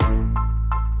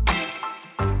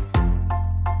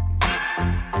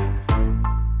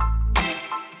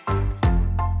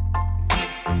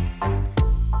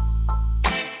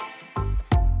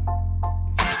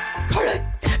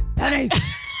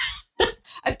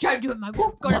try to do it in my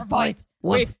Wolf Gunner voice.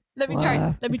 Wait, let me try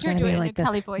to do it in a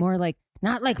Kelly voice. More like,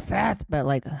 not like fast, but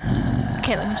like.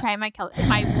 Okay, let me try my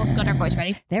Wolf Gunner voice.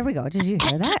 Ready? There we go. Did you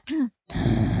hear that?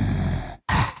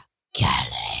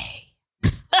 Kelly.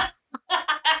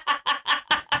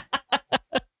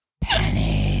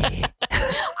 Penny.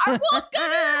 Our Wolf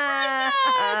Gunner impression!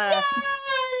 Yay!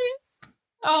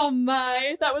 Oh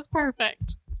my, that was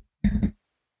perfect.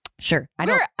 Sure. I'm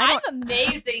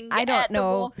amazing I don't at know.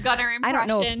 the Wolf Gunner impression. I don't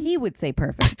know if he would say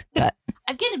perfect, but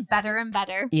I'm getting better and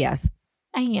better. yes.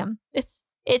 I am.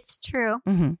 It's true.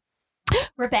 Mm-hmm.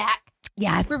 We're back.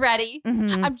 Yes. We're ready.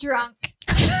 Mm-hmm. I'm drunk.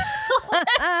 Living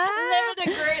a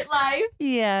great life.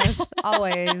 Yes.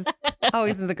 Always.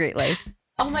 Always in the great life.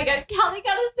 Oh my God. Kelly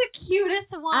got us the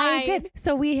cutest wine. I did.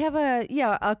 So we have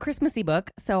a Christmassy book.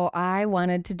 So I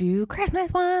wanted to do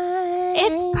Christmas wine.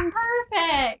 It's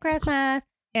perfect. Christmas.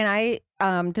 And I,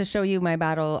 to show you my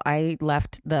bottle, I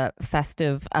left the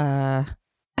festive, You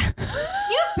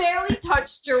barely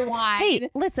touched your wine. Hey,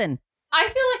 listen. I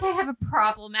feel like I have a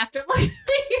problem after looking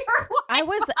at your wine.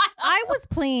 I was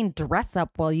playing dress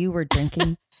up while you were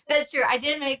drinking. That's true. I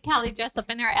did make Kelly dress up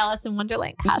in her Alice in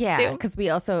Wonderland costume. Yeah, because we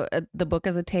also, the book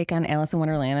is a take on Alice in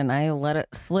Wonderland, and I let it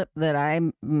slip that I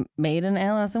made an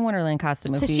Alice in Wonderland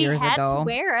costume a few years ago. So she had to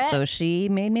wear it. So she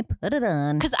made me put it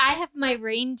on. Because I have my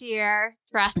reindeer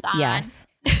dress on. Yes.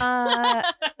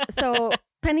 So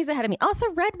Penny's ahead of me.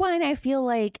 Also, red wine, I feel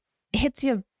like, hits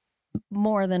you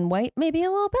more than white, maybe a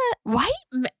little bit. White?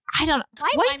 I don't know.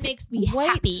 White wine makes me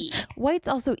happy. White's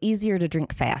also easier to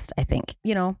drink fast, I think.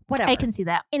 You know, whatever. I can see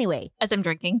that. Anyway. As I'm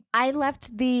drinking. I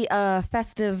left the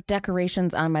festive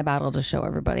decorations on my bottle to show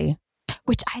everybody.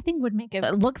 Which I think would make it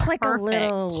looks like a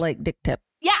little like dick tip.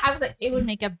 Yeah, I was like, it would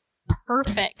make a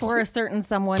perfect for a certain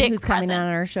someone who's coming on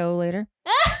our show later.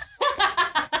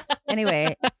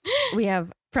 Anyway, we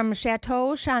have from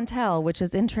Chateau Chantel, which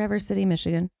is in Traverse City,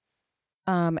 Michigan.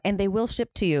 And they will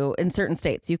ship to you in certain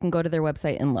states. You can go to their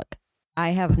website and look. I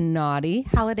have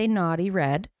Holiday Naughty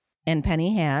Red, and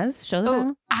Penny has. Show the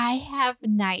bottle. I have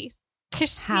Nice. Because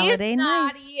she's Holiday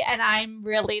naughty and I'm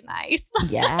really nice.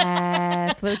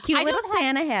 Yes. With cute little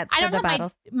Santa hats for the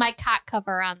bottles. My cot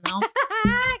cover on, though.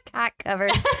 Cot cover.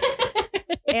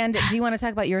 And do you want to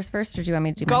talk about yours first, or do you want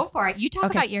me to do Go for it. You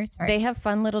talk about yours first. They have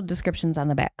fun little descriptions on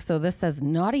the back. So this says,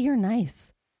 naughty or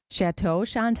nice. Chateau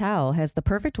Chantal has the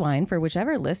perfect wine for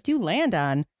whichever list you land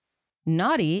on.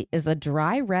 Naughty is a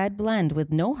dry red blend with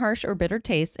no harsh or bitter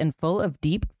taste and full of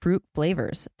deep fruit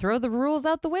flavors. Throw the rules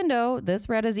out the window. This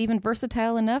red is even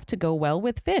versatile enough to go well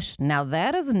with fish. Now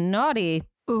that is naughty.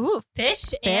 Ooh,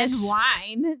 fish. And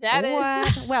wine. That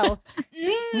is. Well,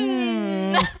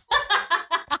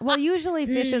 well, usually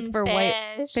fish is for white.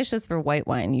 Fish is for white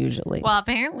wine, usually. Well,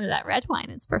 apparently that red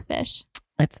wine is for fish.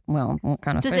 What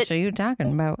kind of fish are you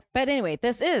talking about? But anyway,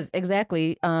 this is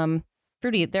exactly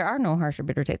fruity. There are no harsh or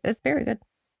bitter taste. It's very good.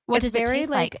 What does it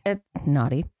taste like?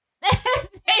 Naughty.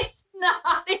 It tastes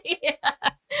naughty.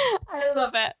 I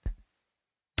love it.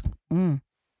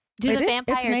 Do the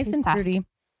vampire it's nice taste and test? fruity.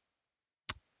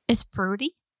 It's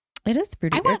fruity? It is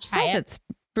fruity. I want to try it. It's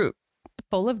fruit,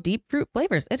 full of deep fruit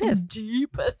flavors. It is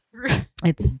deep.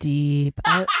 It's deep.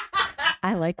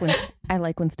 I like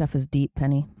when stuff is deep,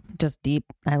 Penny. Just deep.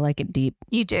 I like it deep.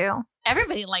 You do.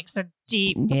 Everybody likes it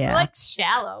deep. Yeah. I like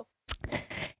shallow.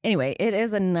 Anyway, it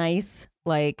is a nice,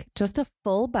 like, just a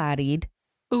full-bodied,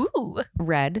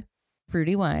 red,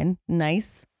 fruity wine.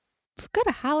 Nice. It's good.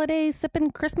 A holiday sipping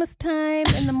Christmas time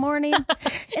in the morning.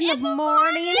 in the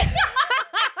morning.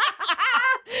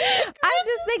 I'm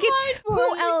just thinking,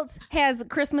 who else has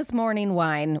Christmas morning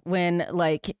wine when,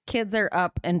 like, kids are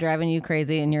up and driving you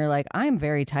crazy and you're like, I'm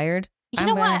very tired. I'm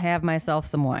going to have myself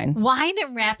some wine. Wine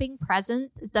and wrapping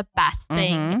presents is the best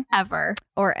thing ever.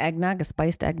 Or eggnog, a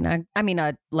spiced eggnog. I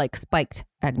mean, like spiked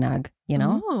eggnog, you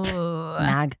know? Ooh.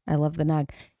 Nog. I love the nog.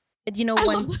 You know,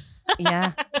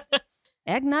 yeah.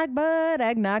 Eggnog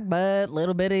butt,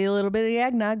 little bitty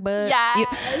eggnog butt.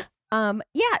 Yes.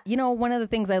 Yeah, you know, one of the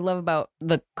things I love about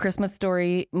the Christmas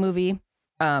Story movie,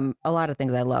 a lot of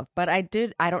things I love, but I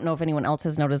don't know if anyone else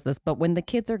has noticed this, but when the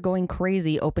kids are going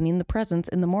crazy opening the presents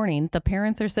in the morning, the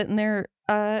parents are sitting there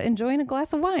enjoying a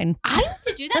glass of wine. I need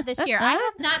to do that this year. I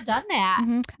have not done that.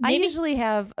 Mm-hmm. I usually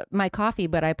have my coffee,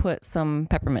 but I put some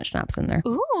peppermint schnapps in there.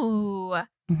 Ooh.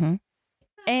 Mm-hmm.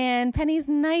 And Penny's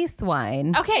nice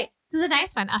wine. Okay, so the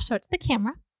nice wine. I'll show it to the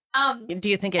camera. Do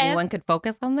you think anyone could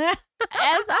focus on that?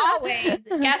 As always,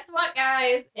 guess what,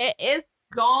 guys? It is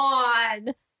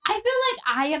gone. I feel like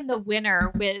I am the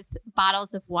winner with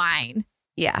bottles of wine.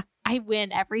 Yeah. I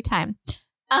win every time. It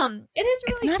is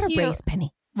really cute. It's not cute. a race,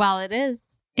 Penny. Well, it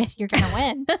is if you're going to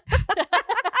win.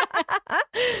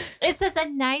 It says a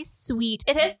nice, sweet.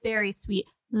 It is very sweet,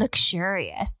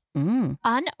 luxurious,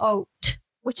 unoaked,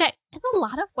 which is a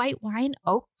lot of white wine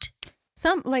oaked.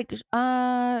 Some like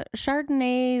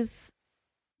Chardonnays.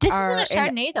 This isn't a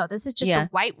Chardonnay, though. This is just a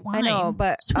white wine. I know,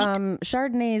 but sweet.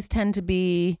 Chardonnays tend to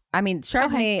be,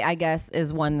 Chardonnay, I guess,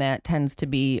 is one that tends to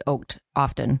be oaked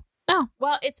often. Oh,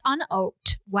 well, it's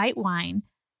unoaked white wine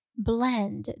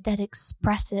blend that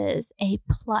expresses a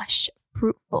plush,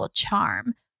 fruitful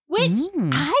charm, which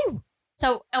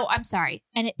I'm sorry.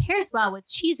 And it pairs well with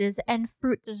cheeses and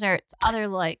fruit desserts other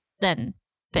than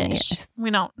fish. Yes.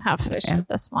 We don't have fish with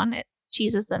this one. It's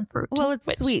cheeses and fruit. Well,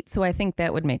 it's sweet, so I think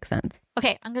that would make sense.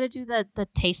 Okay, I'm going to do the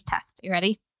taste test. You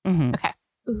ready? Mm-hmm. Okay.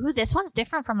 Ooh, this one's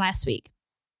different from last week.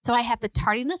 So I have the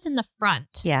tardiness in the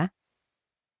front. Yeah.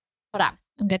 Hold on.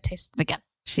 I'm going to taste it again.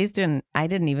 I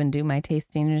didn't even do my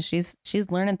tasting, and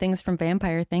she's learning things from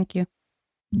Vampire. Thank you.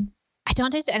 I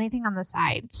don't taste anything on the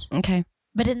sides. Okay.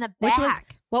 But in the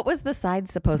back. What was the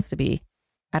sides supposed to be?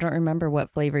 I don't remember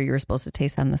what flavor you were supposed to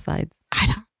taste on the sides. I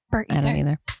don't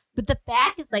either. But the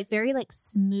back is very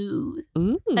smooth.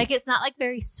 Ooh. It's not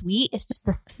very sweet. It's just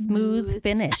a smooth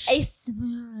finish. A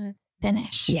smooth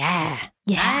finish. Yeah.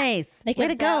 Nice. Way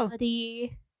to go.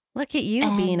 Look at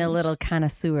you being a little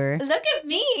connoisseur. Look at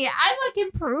me. I'm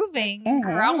improving,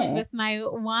 growing with my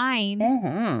wine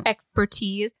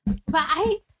expertise. But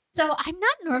I'm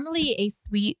not normally a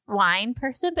sweet wine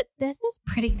person, but this is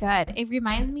pretty good. It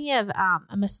reminds me of a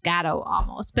Moscato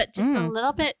almost, but just a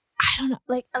little bit, I don't know,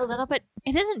 a little bit,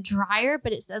 it isn't drier,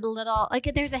 but it's a little,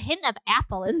 there's a hint of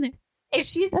apple in there. And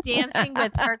she's dancing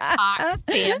with her cocked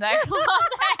Santa Claus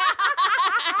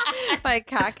hat. My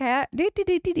cock hat. Okay.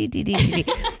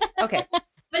 But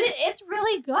it's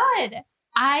really good.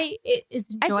 I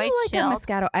enjoy a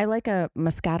Moscato. I like a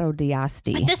Moscato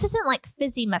d'Asti. But this isn't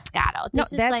fizzy Moscato.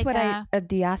 This is that's what a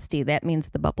d'Asti. That means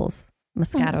the bubbles.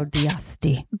 Moscato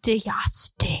d'Asti.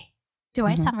 D'Asti. Do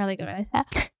I sound really good when I say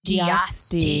that?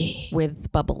 D'Asti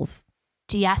with bubbles.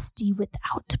 D'Asti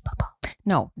without bubbles.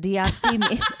 No, D'Asti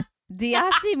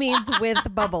D'Asti means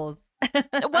with bubbles.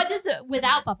 What does it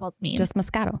without bubbles mean? Just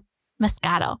Moscato.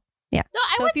 Moscato. Yeah.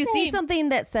 So if you see something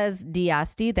that says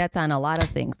D'Asti, that's on a lot of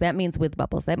things. That means with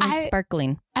bubbles. That means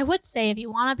sparkling. I would say if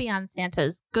you want to be on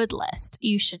Santa's good list,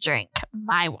 you should drink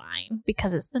my wine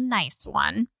because it's the nice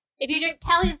one. If you drink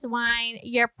Kelly's wine,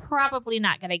 you're probably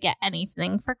not going to get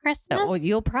anything for Christmas. Well,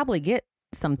 you'll probably get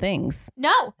some things.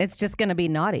 No. It's just going to be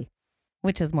naughty,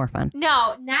 which is more fun.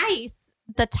 No, nice.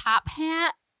 The top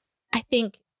hat, I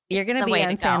think. You're going to be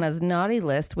on Santa's naughty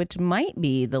list, which might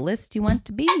be the list you want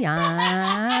to be on.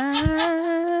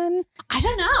 I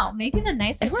don't know. Maybe the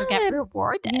nice list will get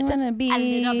rewarded. You want to be a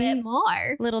little bit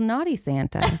more. Little naughty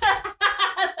Santa. Little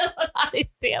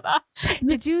naughty Santa.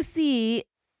 Did you see,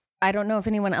 I don't know if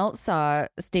anyone else saw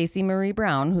Stacey Marie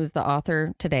Brown, who's the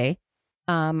author today,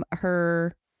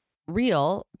 her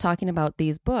reel talking about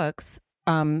these books.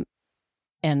 And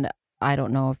I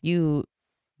don't know if you...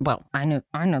 Well, I know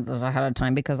this ahead of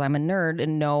time because I'm a nerd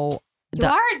and know you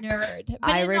are a nerd,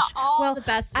 but Irish. In all the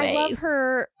best ways. I love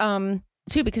her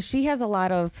too because she has a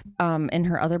lot of in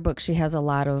her other books she has a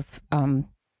lot of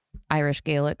Irish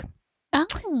Gaelic. Oh.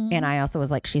 And I also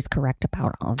was like, she's correct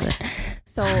about all of it.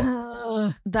 So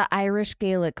the Irish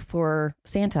Gaelic for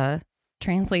Santa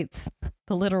translates.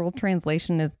 The literal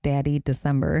translation is Daddy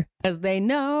December, as they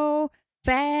know.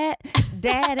 Fat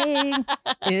Daddy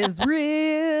is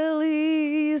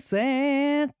really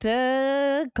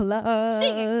Santa Claus.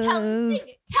 Sing it, Kelly. Sing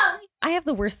it, Kelly. I have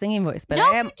the worst singing voice, but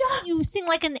no, I am. You don't. You sing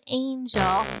like an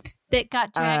angel that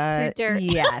got dragged through dirt.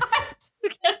 Yes.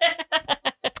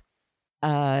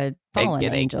 Fallen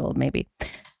angel, maybe.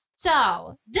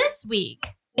 So this week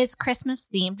it's Christmas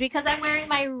themed because I'm wearing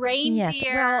my reindeer. Yes.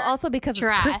 Well, also because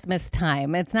dress. It's Christmas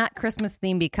time. It's not Christmas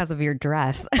themed because of your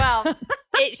dress. Well.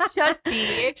 It should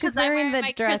be because I'm wearing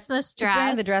my Christmas dress. She's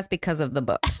wearing the dress because of the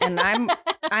book, and I'm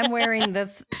wearing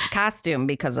this costume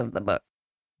because of the book.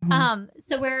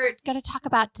 So we're going to talk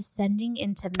about Descending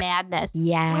into Madness.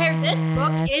 Yes. Where this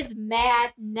book is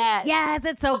madness. Yes,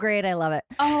 it's so great. I love it.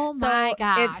 Oh my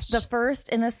gosh. It's the first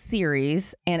in a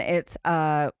series, and it's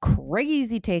a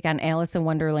crazy take on Alice in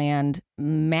Wonderland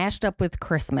mashed up with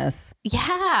Christmas.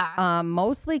 Yeah.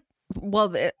 Mostly,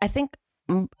 well, I think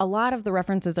a lot of the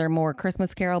references are more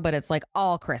Christmas Carol, but it's like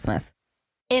all Christmas.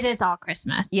 It is all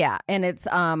Christmas. Yeah. And it's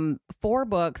 4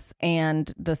 books,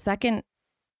 and the second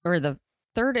or the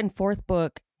third and fourth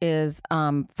book is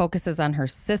focuses on her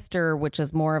sister, which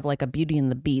is more of like a Beauty and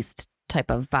the Beast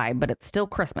type of vibe, but it's still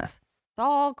Christmas. It's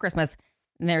all Christmas.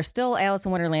 And there's still Alice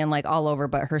in Wonderland like all over,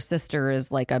 but her sister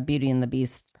is like a Beauty and the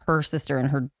Beast, her sister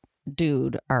and her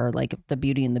dude are like the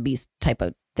Beauty and the Beast type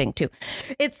of thing too.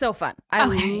 It's so fun. I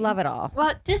love it all.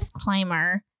 Well,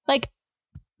 disclaimer, like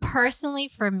personally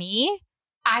for me,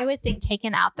 I would think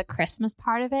taking out the Christmas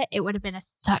part of it, it would have been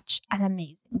such an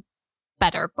amazing,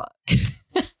 better book.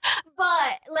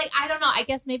 But like, I don't know. I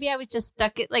guess maybe I was just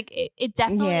stuck at like, it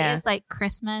definitely is like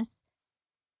Christmas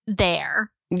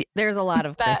there. There's a lot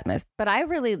of Christmas, but I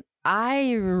really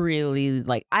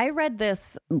like, I read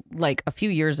this like a few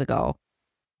years ago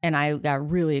and I got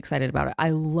really excited about it. I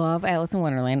love Alice in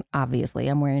Wonderland. Obviously,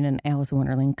 I'm wearing an Alice in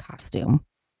Wonderland costume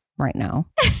right now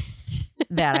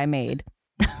that I made.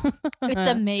 It's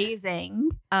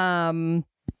amazing. But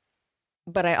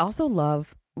I also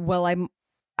love,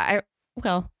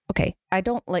 okay, I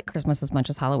don't like Christmas as much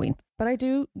as Halloween, but I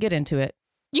do get into it.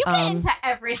 You get into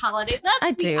every holiday.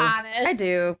 Let's be honest. I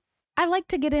do. I like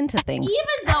to get into things.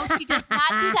 Even though she does not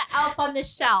do the Elf on the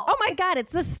Shelf. Oh my God,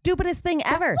 it's the stupidest thing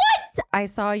ever. What? I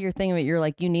saw your thing of it. You're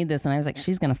like, you need this. And I was like,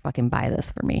 she's going to fucking buy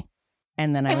this for me.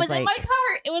 And then I was like, in my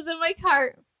cart. It was in my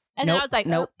cart. And then I was like,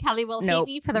 Kelly will hate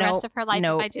me for the rest of her life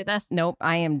if I do this. Nope.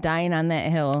 I am dying on that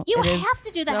hill. You have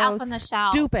to do the Elf on the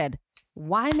Shelf. Stupid.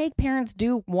 Why make parents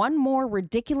do one more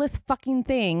ridiculous fucking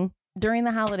thing during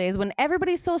the holidays when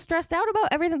everybody's so stressed out about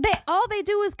everything? All they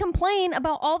do is complain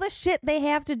about all the shit they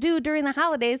have to do during the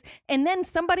holidays, and then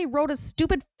somebody wrote a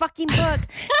stupid fucking book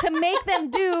to make them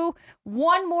do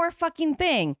one more fucking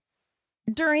thing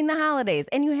during the holidays,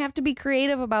 and you have to be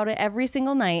creative about it every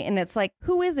single night. And it's like,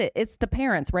 who is it? It's the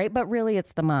parents, right? But really,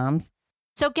 it's the moms.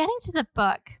 So getting to the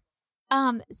book,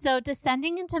 so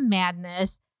Descending into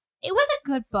Madness, it was a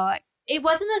good book. It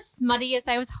wasn't as smutty as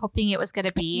I was hoping it was going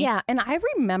to be. Yeah, and I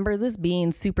remember this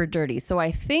being super dirty. So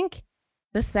I think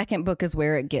the second book is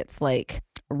where it gets like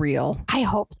real. I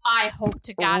hope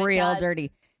to God real it does.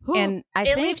 Dirty. Ooh, and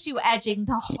it leaves you edging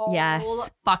the whole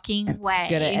fucking way. It's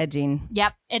good at edging.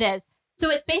 Yep, it is. So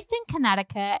it's based in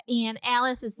Connecticut, and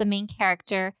Alice is the main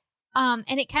character. And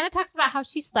it kind of talks about how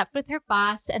she slept with her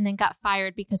boss and then got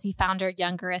fired because he found her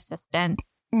younger assistant.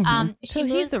 Mm-hmm.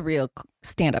 He's a real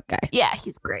stand-up guy. Yeah,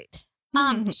 he's great.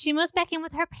 She moves back in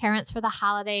with her parents for the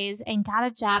holidays and got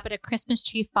a job at a Christmas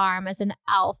tree farm as an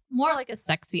elf, more like a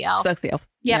sexy elf. Sexy elf.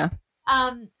 Yep.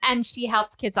 Yeah. And she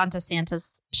helps kids onto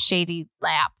Santa's shady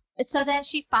lap. So then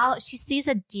she sees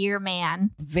a deer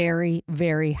man. Very,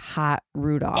 very hot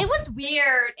Rudolph. It was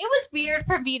weird. It was weird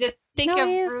for me to think of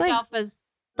Rudolph as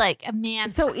like a man.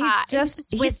 So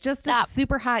he's just a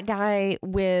super hot guy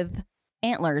with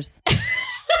antlers.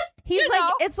 He's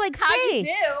it's like how Faye. you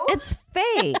do. It's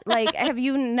Faye. Like, have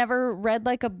you never read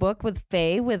like a book with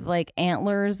Faye with like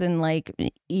antlers and like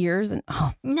ears and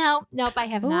Nope, I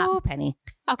have not. Oh, Penny.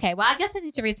 Okay, well, I guess I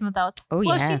need to read some of those. Oh,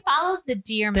 well, yeah. she follows the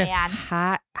deer this man.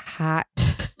 Hot. I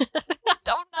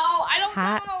don't know.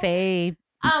 Hot Faye.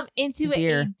 Into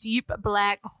deer. a deep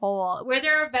black hole where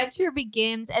their adventure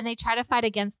begins, and they try to fight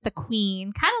against the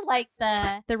queen, kind of like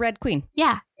the Red Queen.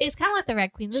 Yeah, it's kind of like the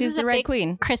Red Queen. She's the Red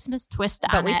Queen. Christmas twist on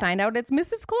but we it. find out it's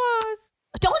Mrs. Claus.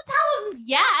 Don't tell them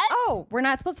yet. Oh, we're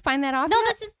not supposed to find that off. No, yet?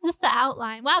 this is just the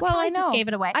outline. Well, Kelly just gave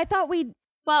it away. I thought we.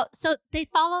 Well, so they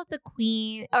follow the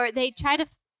queen, or they try to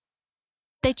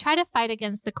fight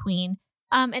against the queen.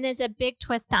 And it's a big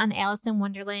twist on Alice in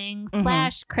Wonderland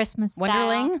 / Christmas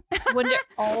style. Wonderling?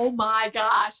 Oh my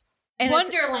gosh. And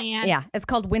Wonderland. It's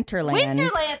called Winterland.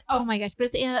 Winterland. Oh my gosh. But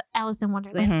it's Alice in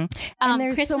Wonderland. Mm-hmm. And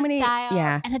there's Christmas so many. Style,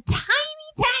 yeah. And a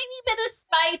tiny bit of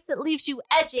spice that leaves you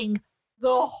edging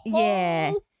the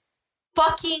whole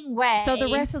fucking way. So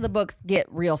the rest of the books get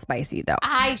real spicy, though.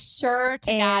 I sure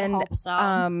to God hope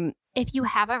so. If you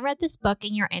haven't read this book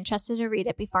and you're interested to read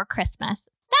it before Christmas,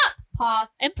 stop, pause,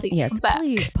 and please come back.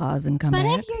 Please pause and come back.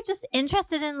 But if you're just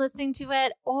interested in listening to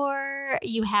it, or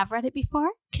you have read it before,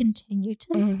 continue to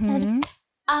listen.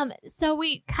 So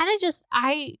we kind of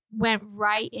I went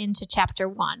right into chapter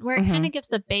 1, where it kind of gives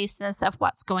the basis of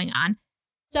what's going on.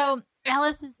 So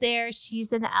Alice is there.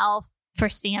 She's an elf for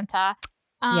Santa.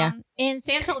 And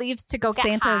Santa leaves to go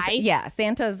get high. Yeah,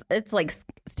 Santa's, it's like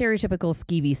stereotypical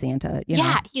skeevy Santa. You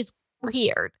know? He's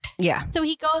weird. Yeah. So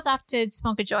he goes off to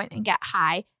smoke a joint and get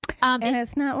high. And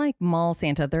it's not like mall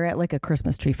Santa. They're at like a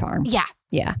Christmas tree farm. Yes.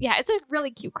 Yeah. Yeah. It's a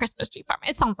really cute Christmas tree farm.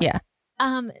 It sounds like.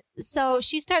 Yeah. So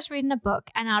she starts reading a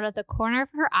book, and out of the corner of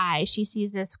her eye, she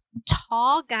sees this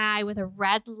tall guy with a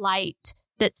red light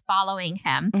that's following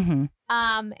him.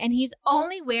 And he's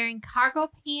only wearing cargo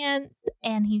pants,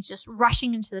 and he's just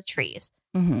rushing into the trees.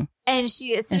 And as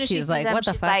soon as she sees like, him, what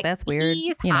the fuck? like, That's weird.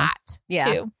 He's hot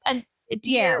too. And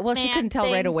well, she couldn't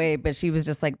tell right away, but she was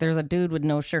just like, there's a dude with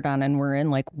no shirt on, and we're in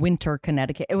like winter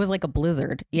Connecticut. It was like a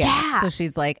blizzard. Yeah. So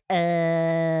she's like,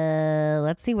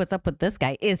 let's see what's up with this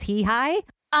guy. Is he high?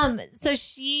 So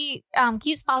she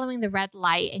keeps following the red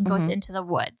light and goes into the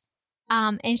woods.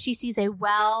 And she sees a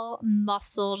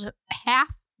well-muscled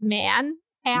half man,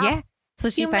 half So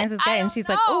she human. finds this guy and she's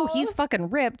like, oh, he's fucking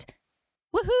ripped.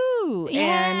 Woohoo.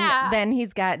 Yeah. And then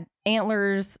he's got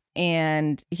antlers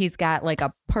and he's got like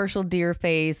a partial deer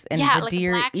face and the like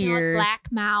deer a black ears. nose, black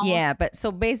mouth. Yeah, but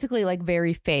so basically like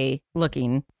very fey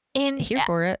looking. And Here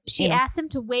for it. she asks him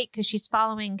to wait because she's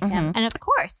following him. And of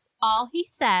course, all he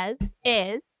says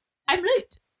is, I'm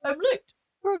late.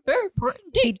 For a very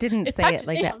important date. He didn't It's say time it to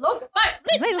like say that. hello,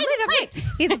 goodbye. Late.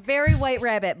 He's very white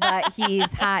rabbit, but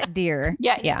he's hot deer.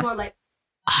 Yeah, it's more like,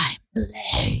 I'm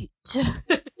late.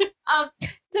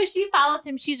 So she follows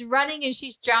him. She's running and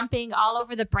she's jumping all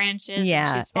over the branches.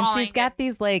 Yeah, and she's got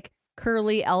these like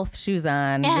curly elf shoes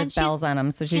on And with bells on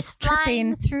them. So she's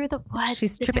flying tripping through the woods.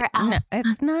 She's with tripping. her elf. No,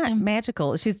 it's not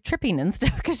magical. She's tripping and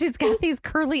stuff because she's got these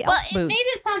curly elf Well, it boots. made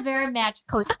it sound very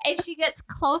magical. And she gets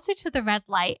closer to the red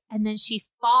light, and then she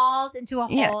falls into a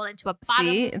hole, into a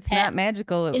bottomless it's pit. not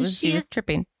magical. She was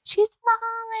tripping. She's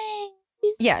falling.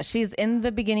 Yeah, she's in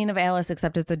the beginning of Alice,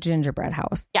 except it's a gingerbread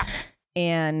house. Yeah.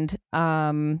 And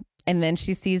then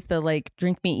she sees the like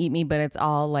drink me, eat me, but it's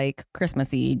all like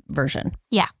Christmassy version.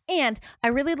 Yeah. And I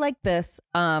really like this.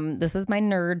 This is my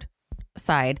nerd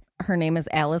side. Her name is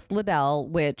Alice Liddell,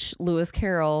 which Lewis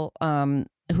Carroll,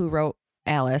 who wrote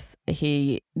Alice,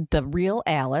 the real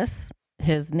Alice,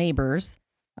 his neighbors,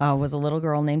 was a little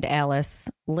girl named Alice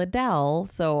Liddell.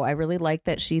 So I really like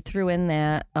that she threw in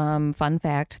that fun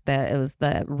fact that it was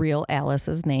the real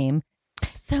Alice's name.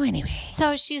 So anyway.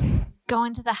 So she's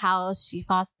going to the house. She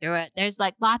falls through it. There's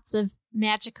like lots of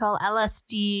magical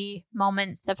LSD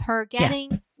moments of her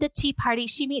getting the tea party.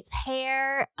 She meets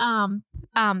Hare,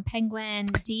 Penguin,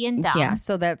 Dee, and Dum. Yeah,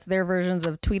 so that's their versions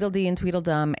of Tweedledee and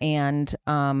Tweedledum and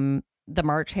the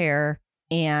March Hare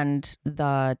and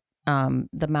the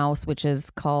mouse, which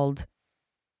is called,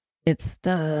 it's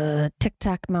the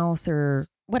Tic-Tac mouse or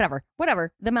whatever.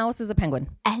 The mouse is a penguin.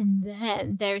 And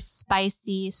then there's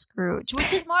Spicy Scrooge,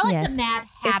 which is more like the Mad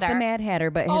Hatter. It's the Mad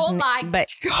Hatter, but God.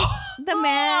 the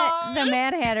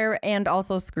Mad Hatter and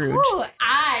also Scrooge. Ooh,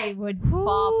 I would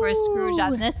fall for a Scrooge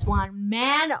on this one.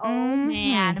 Man, oh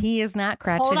man. He is not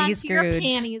crotchety Hold on Scrooge. to your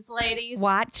panties, ladies.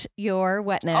 Watch your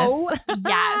wetness. Oh,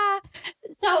 yes.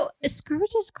 So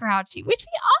Scrooge is grouchy, which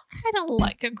we all kind of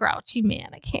like a grouchy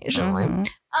man occasionally.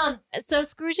 So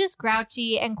Scrooge is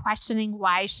grouchy and questioning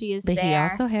why she is but there. He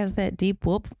also has that deep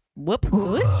whoop.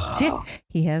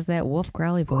 He has that wolf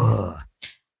growly voice.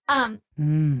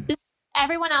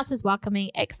 Everyone else is welcoming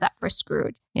except for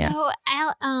Scrooge. Yeah. So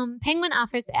Penguin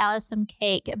offers Alice some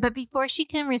cake, but before she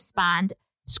can respond,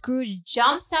 Scrooge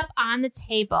jumps up on the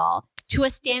table to a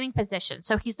standing position.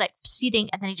 So he's like seating,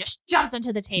 and then he just jumps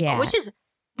onto the table, which is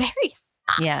very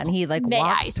hot. Yeah, and he like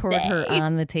walks toward her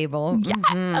on the table. Yes.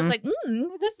 I was like,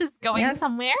 this is going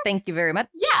somewhere. Thank you very much.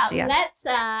 Yeah. Let's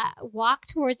walk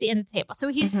towards the end of the table. So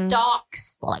he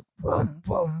stalks like boom,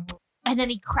 boom. And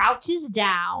then he crouches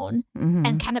down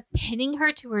and kind of pinning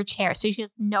her to her chair. So she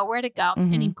has nowhere to go.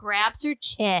 And he grabs her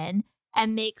chin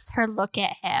and makes her look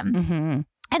at him.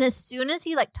 And as soon as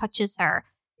he like touches her,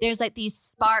 there's like these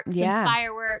sparks and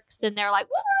fireworks. And they're like,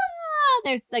 whoa!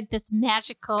 There's like this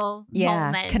magical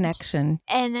moment. Connection.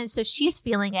 And then so she's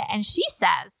feeling it. And she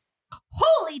says,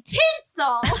 holy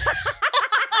tinsel!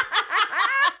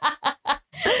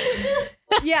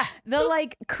 Yeah, the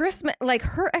like Christmas, like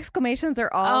her exclamations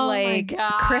are all like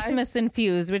Christmas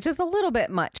infused, which is a little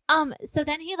bit much. So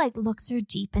then he like looks her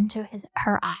deep into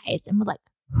her eyes, and we're like,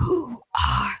 "Who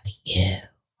are you?"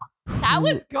 That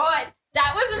was good.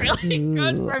 That was really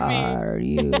good for me. Who are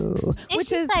you?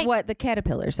 Which is like, what the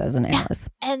caterpillar says in Alice.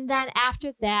 And then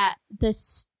after that,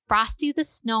 Frosty the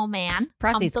Snowman.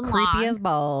 Frosty's comes creepy along. as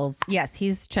balls. Yes,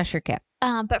 he's Cheshire Cat.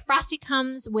 But Frosty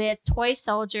comes with toy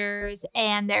soldiers,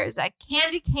 and there's a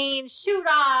candy cane shoot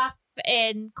off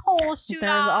and coal shoot off.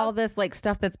 There's all this like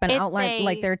stuff that's been outlawed.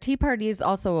 Like their tea party is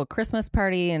also a Christmas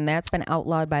party, and that's been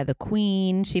outlawed by the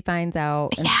Queen. She finds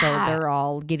out, and so they're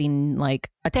all getting like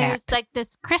attacked. There's like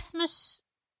this Christmas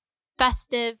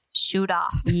festive shoot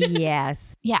off.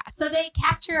 Yes. Yeah. So they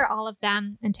capture all of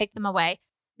them and take them away.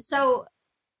 So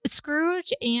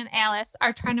Scrooge and Alice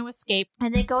are trying to escape,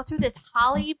 and they go through this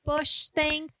holly bush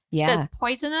thing. Yeah. That's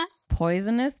poisonous.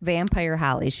 Poisonous vampire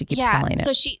holly, she keeps calling it.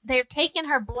 So they're taking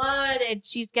her blood, and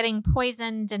she's getting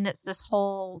poisoned, and it's this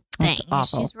whole thing.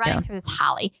 That's awful. She's running through this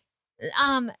holly.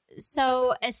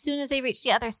 So as soon as they reach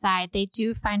the other side, they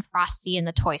do find Frosty and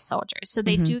the toy soldiers. So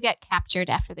they do get captured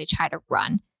after they try to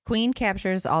run. Queen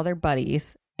captures all their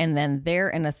buddies, and then they're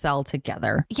in a cell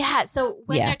together. Yeah. So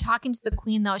when they're talking to the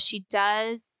Queen, though, she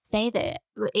does say that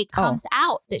it comes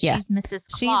out that yeah. she's Mrs.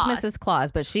 Claus. She's Mrs.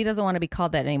 Claus, but she doesn't want to be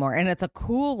called that anymore. And it's a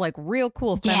cool, like real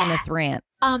cool feminist rant.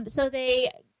 So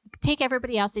they take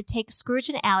everybody else. They take Scrooge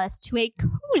and Alice to a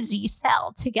cozy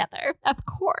cell together. Of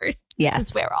course. Yes. This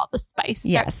is where all the spice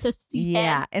starts to seep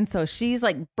in. And so she's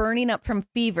like burning up from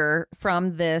fever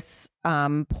from this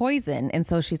poison. And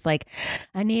so she's like,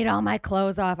 I need all my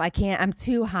clothes off. I can't. I'm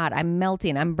too hot. I'm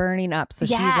melting. I'm burning up. So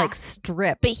she like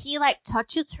stripped. But he like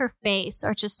touches her face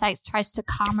or just like tries to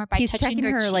calm her by He's touching checking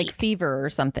her cheek. like fever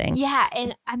or something. Yeah.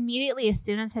 And immediately as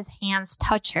soon as his hands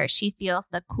touch her, she feels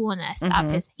the coolness of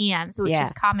his hands, which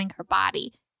is calming her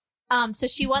body. So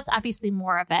she wants obviously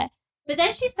more of it. But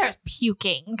then she starts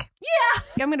puking. Yeah.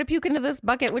 I'm going to puke into this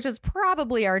bucket, which is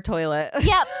probably our toilet.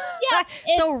 Yep.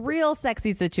 So real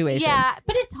sexy situation. Yeah.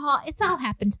 But it's all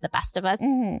happened to the best of us.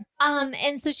 Mm-hmm.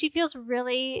 And so she feels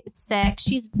really sick.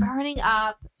 She's burning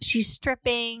up. She's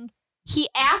stripping. He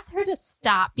asks her to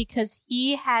stop because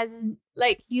he's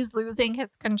losing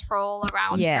his control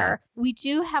around her. We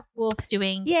do have Wolf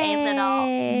doing a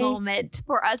little moment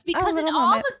for us because in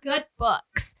all the good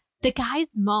books, the guys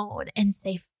moan and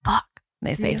say, fuck.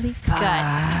 They say, really fuck.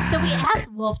 Good. So we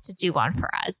asked Wolf to do one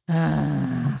for us.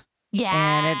 Yeah.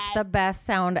 And it's the best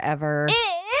sound ever. It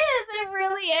is. It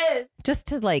really is. Just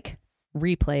to like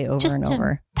replay over and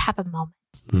over. Have a moment.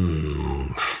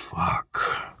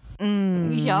 Fuck.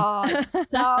 Yo, it's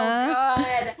so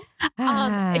good.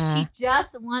 She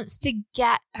just wants to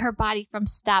get her body from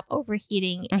stop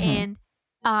overheating. And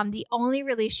the only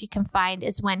relief she can find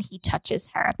is when he touches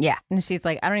her. Yeah. And she's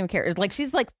like, I don't even care. It's like,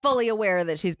 she's like fully aware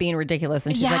that she's being ridiculous.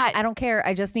 And she's like, I don't care.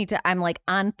 I just need to, I'm like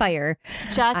on fire.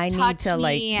 I need to me.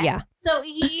 Like, yeah. So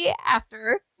he,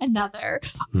 after another.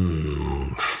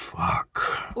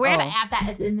 Fuck. We're going to add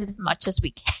that in as much as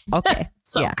we can. Okay.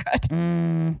 So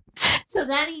good. So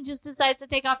then he just decides to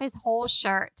take off his whole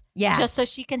shirt. Yeah. Just so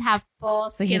she can have full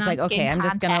skin so he's like, okay, contact. I'm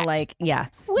just going to like,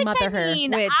 smother her.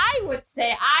 Which I would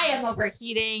say I am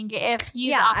overheating if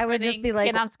he's I would just be like,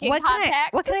 skin on skin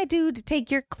contact. What can I do to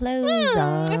take your clothes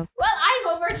off? Well, I'm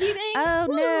overheating. Oh,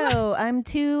 no, I'm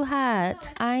too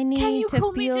hot. I need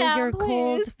to feel your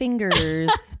cold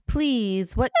fingers.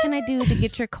 Please, what can I do to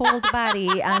get your cold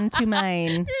body onto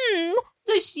mine?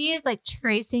 So she is like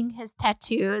tracing his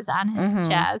tattoos on his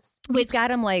chest. He's got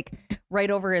him like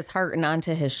right over his heart and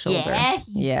onto his shoulder. Yeah,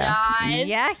 he does.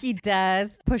 Yeah, he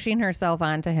does. Pushing herself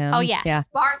onto him. Oh, yeah.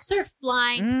 Sparks are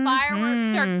flying.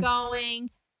 Fireworks are going.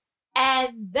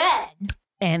 And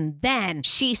then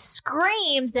she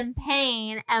screams in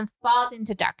pain and falls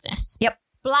into darkness. Yep.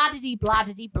 Blah-de-dee,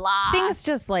 blah-de-dee, blah. Things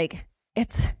just like,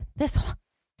 it's this.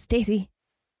 Stacey,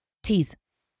 tease.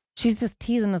 She's just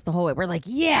teasing us the whole way. We're like,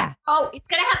 yeah. Oh, it's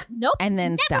going to happen. Nope. And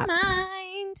then Never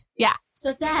mind. Yeah.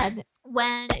 So then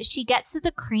when she gets to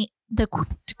the queen. Then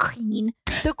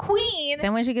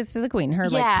when she gets to the queen, her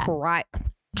like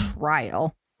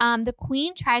trial. The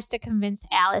queen tries to convince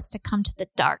Alice to come to the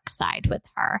dark side with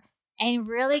her and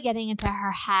really getting into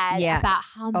her head about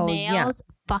how males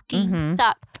fucking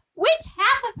suck. Which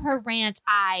half of her rant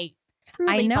I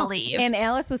truly believed. And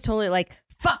Alice was totally like,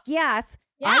 fuck yes.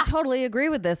 Yeah. I totally agree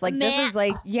with this. Like, this is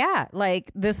like,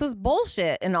 like this is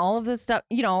bullshit and all of this stuff,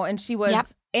 and she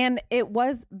was, and it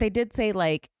was, they did say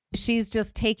like, she's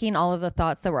just taking all of the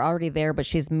thoughts that were already there, but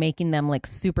she's making them like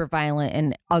super violent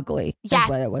and ugly.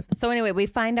 That's what it was. So anyway, we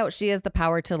find out she has the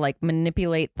power to like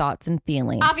manipulate thoughts and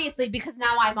feelings. Obviously, because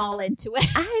now I'm all into it.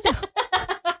 I know.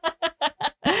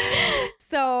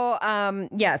 So,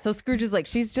 so Scrooge is like,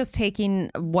 she's just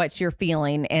taking what you're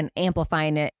feeling and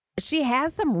amplifying it. She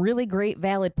has some really great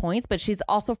valid points, but she's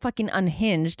also fucking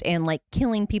unhinged and like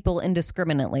killing people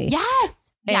indiscriminately.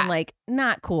 Yes. And like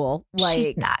not cool. Like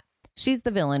she's not. She's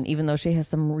the villain, even though she has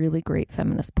some really great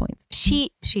feminist points.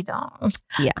 She don't.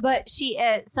 Yeah. But she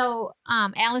is. So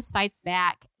Alice fights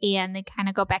back and they kind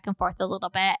of go back and forth a little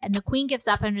bit. And the queen gives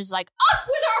up and is like, up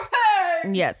with her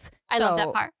head. Yes. I love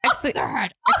that part. Up with her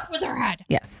head. Up with her head.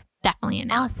 Yes. Definitely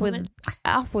an Alice woman.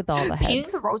 Off with all the heads.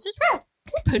 Painting the roses red.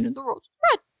 Painting the roses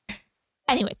red.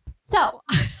 Anyways, so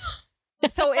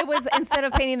it was, instead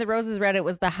of painting the roses red, it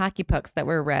was the hockey pucks that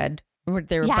were red.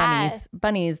 There were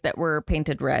bunnies that were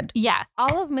painted red. Yes.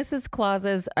 All of Mrs.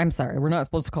 Claus's, I'm sorry, we're not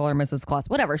supposed to call her Mrs. Claus.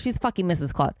 Whatever. She's fucking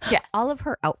Mrs. Claus. Yes. All of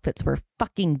her outfits were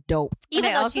fucking dope.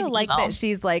 Even though she's like evil. That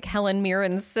she's like Helen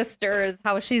Mirren's sister, is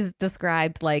how she's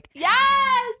described, like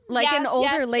an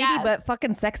older lady, but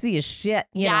fucking sexy as shit.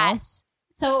 You know?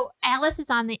 So Alice is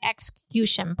on the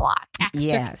execution block.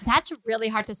 Yes. That's really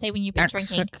hard to say when you've been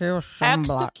drinking. Execution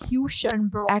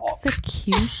block.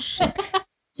 Execution.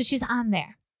 So she's on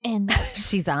there. And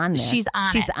she's on there. She's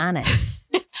on it.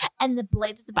 And the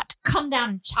blade is about to come down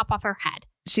and chop off her head.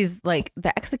 she's like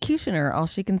the executioner. All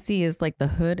she can see is like the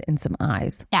hood and some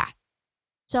eyes. Yeah.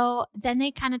 So then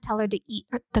they kind of tell her to eat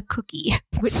the cookie,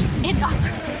 which He does not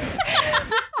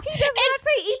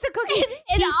say eat the cookie.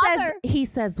 He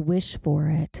says wish for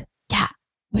it. Yeah,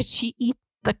 but she eats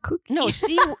the cookie. No,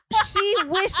 she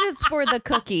wishes for the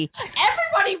cookie.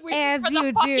 Everybody wishes for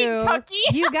the fucking cookie.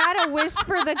 You gotta wish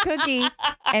for the cookie,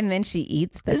 and then she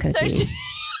eats the cookie. So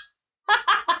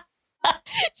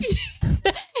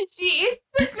she eats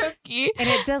the cookie, and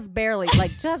it just barely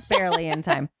in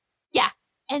time. Yeah.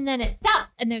 And then it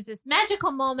stops, and there's this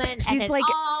magical moment. She's like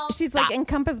stops.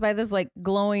 encompassed by this like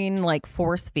glowing like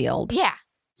force field. Yeah.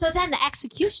 So then the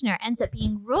executioner ends up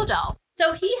being Rudolph.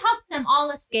 So he helps them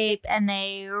all escape, and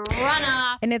they run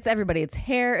off. And it's everybody. It's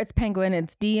Hare, it's Penguin,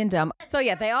 it's Dee and Dum. So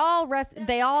yeah, they all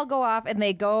go off, and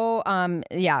they go.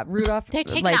 Rudolph. They're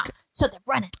taken out. So they're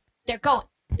running. They're going.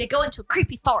 They go into a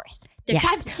creepy forest. They're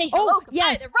time to say hello. Goodbye.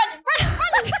 Yes. They're running.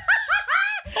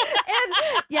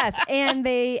 and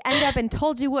they end up in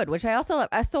Told You Would, which I also love.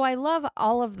 So I love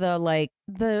all of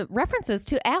the references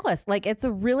to Alice. Like, it's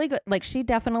a really good, like, she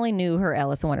definitely knew her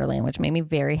Alice in Wonderland, which made me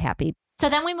very happy. So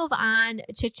then we move on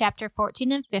to chapter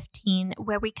 14 and 15,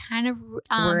 where we kind of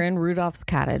we're in Rudolph's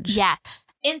cottage. Yeah.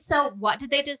 And so what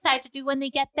did they decide to do when they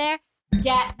get there?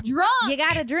 Get drunk. You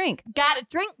gotta drink. Gotta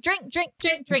drink. Drink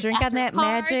on that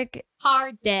magic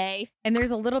hard day. And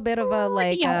there's a little bit of a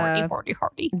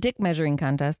hardy. dick measuring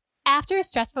contest. After a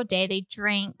stressful day, they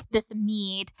drink this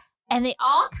mead, and they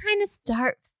all kind of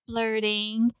start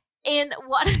flirting. And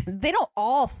what? They don't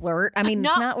all flirt. I mean,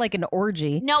 it's not like an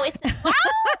orgy. No, it's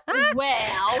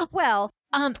well.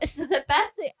 So the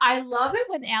best thing, I love it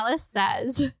when Alice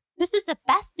says, "This is the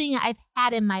best thing I've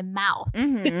had in my mouth."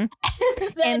 Mm-hmm.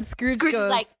 And Scrooge goes,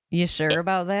 like, "You sure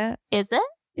about that? Is it?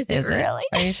 Is it really?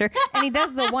 Are you sure?" And he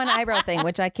does the one eyebrow thing,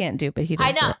 which I can't do, but he does.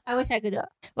 I know. It. I wish I could do it.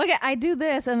 Look, I do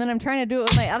this, and then I'm trying to do it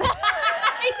with my other.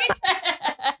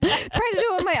 Trying to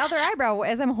do it with my other eyebrow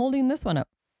as I'm holding this one up.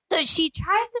 So she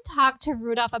tries to talk to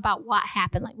Rudolph about what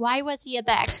happened. Like, why was he at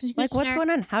the executioner? Like, what's going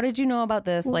on? How did you know about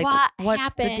this? Like, what's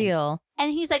happened? The deal?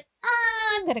 And he's like,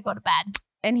 I'm going to go to bed.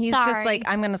 And he's just like,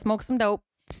 I'm going to smoke some dope,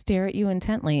 stare at you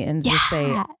intently, and just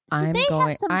say, I'm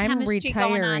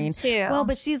retiring. Too. Well,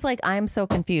 but she's like, I'm so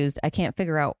confused. I can't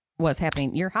figure out what's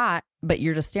happening. You're hot, but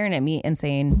you're just staring at me and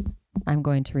saying, I'm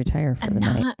going to retire for the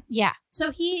night. Yeah.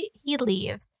 So he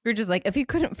leaves. You're just like, if you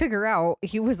couldn't figure out,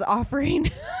 he was offering.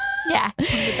 Yeah, come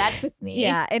to bed with me.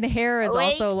 Yeah, and Hare is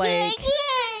also like...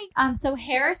 So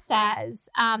Hare says...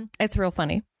 it's real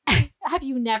funny. Have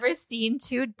you never seen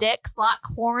two dicks lock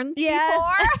horns before?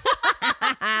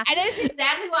 And that's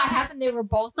exactly what happened. They were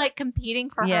both like competing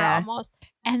for her almost.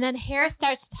 And then Hare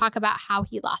starts to talk about how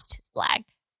he lost his leg,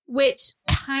 which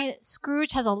kind of...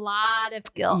 Scrooge has a lot of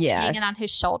guilt hanging on his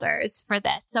shoulders for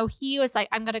this. So he was like,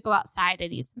 I'm going to go outside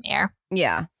and eat some air.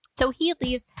 Yeah. So he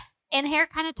leaves. And Hare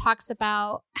kind of talks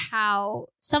about how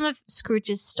some of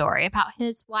Scrooge's story about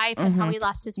his wife and how he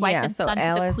lost his wife and son to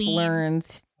Alice the Queen.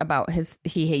 Learns about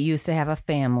he used to have a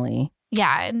family.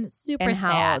 Yeah, and super and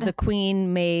sad. How the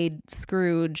Queen made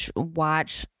Scrooge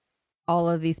watch all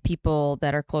of these people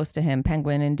that are close to him,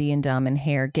 Penguin and Dee and Dum and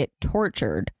Hare, get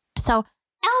tortured. So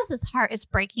Alice's heart is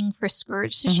breaking for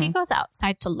Scrooge. So she goes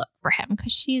outside to look for him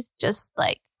because she's just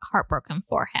like heartbroken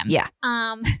for him. Yeah.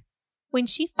 When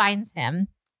she finds him,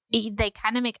 they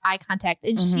kind of make eye contact,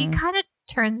 and she kind of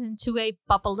turns into a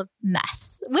bubble of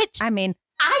mess, which, I mean,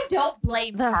 I don't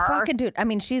blame the her. Fucking dude. I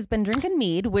mean, she's been drinking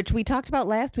mead, which we talked about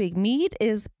last week. Mead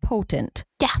is potent.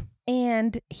 Yeah.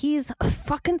 And he's a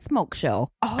fucking smoke show.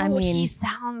 Oh, I mean, he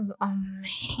sounds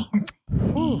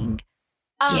amazing.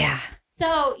 Yeah.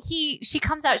 So she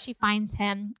comes out, she finds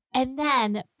him, and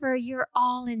then for your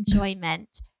all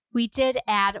enjoyment, we did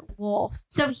add Wolf.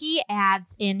 So he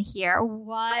adds in here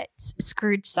what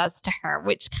Scrooge says to her,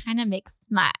 which kind of makes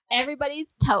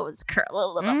everybody's toes curl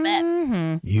a little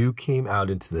bit. You came out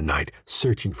into the night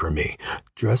searching for me,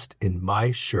 dressed in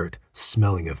my shirt,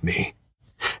 smelling of me.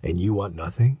 And you want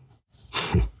nothing?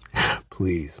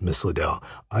 Please, Miss Liddell,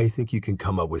 I think you can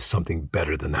come up with something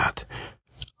better than that.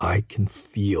 I can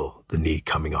feel the need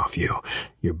coming off you.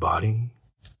 Your body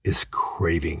is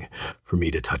craving for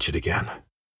me to touch it again.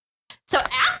 So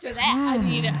after that, I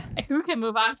mean, who can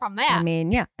move on from that? I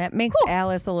mean, yeah, that makes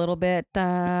Alice a little bit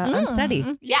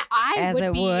unsteady. Yeah, I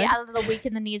would be a little weak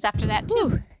in the knees after that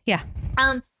too. Yeah.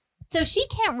 So she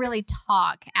can't really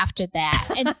talk after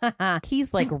that. And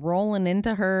he's like rolling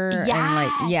into her.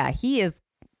 Yes. And like, he is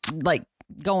like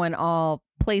going all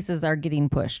places are getting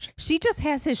pushed. She just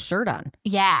has his shirt on.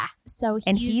 Yeah. So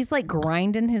he's like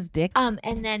grinding his dick. And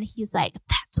then he's like,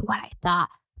 that's what I thought.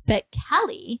 But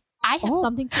Kelly I have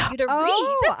something for you to read.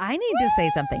 Oh, I need to say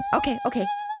something. Okay.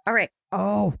 All right.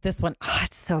 Oh, this one. Oh,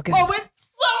 it's so good. Oh,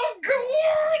 it's so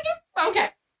good. Okay.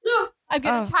 I'm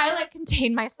going to try to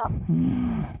contain myself.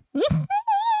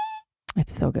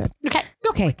 It's so good. Okay.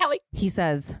 Go for it, Kelly. He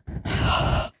says,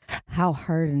 how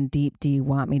hard and deep do you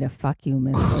want me to fuck you,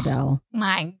 Miss Liddell?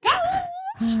 My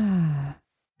gosh.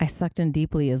 I sucked in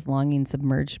deeply as longing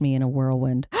submerged me in a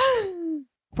whirlwind.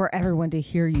 For everyone to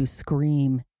hear you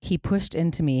scream. He pushed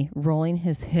into me, rolling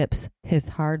his hips, his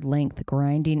hard length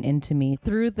grinding into me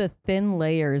through the thin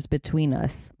layers between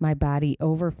us, my body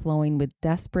overflowing with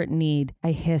desperate need.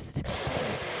 I hissed.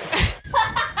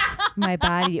 My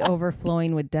body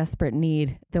overflowing with desperate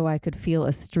need, though I could feel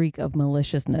a streak of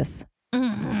maliciousness.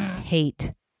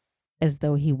 Hate, as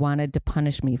though he wanted to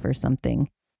punish me for something.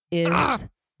 Is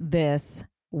this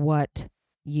what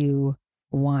you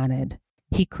wanted?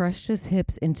 He crushed his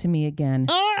hips into me again,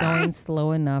 going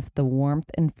slow enough the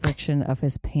warmth and friction of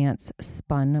his pants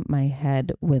spun my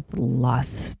head with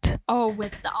lust. Oh,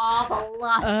 with all the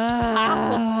lust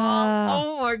possible.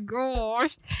 Oh my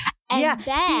gosh. And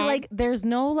then, see, there's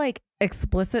no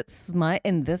explicit smut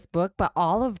in this book, but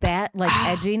all of that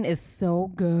edging is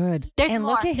so good. There's and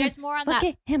more. Look at There's him, more on that.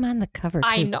 Look at him on the cover, too.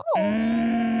 I know.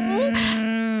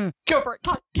 Go for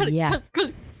it. Yes,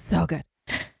 so good.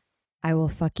 I will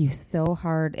fuck you so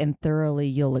hard and thoroughly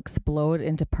you'll explode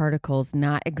into particles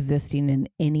not existing in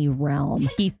any realm.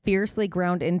 He fiercely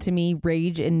ground into me,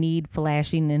 rage and need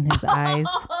flashing in his eyes.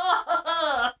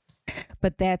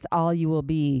 But that's all you will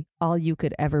be, all you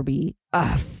could ever be.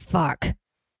 Ugh, fuck.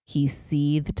 He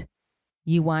seethed.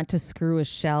 You want to screw a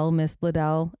shell, Miss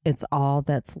Liddell? It's all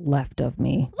that's left of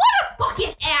me. What a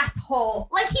fucking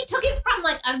asshole. He took it from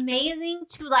amazing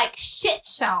to shit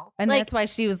show. And that's why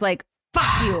she was like,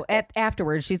 fuck you.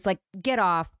 Afterwards, she's like, get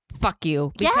off. Fuck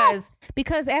you. Because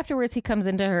afterwards he comes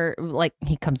into her. I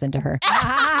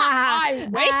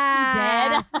wish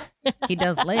he did. He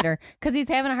does later because he's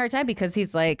having a hard time because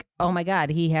he's like, oh my God,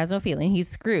 he has no feeling. He's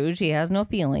Scrooge. He has no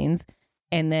feelings.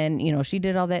 And then, she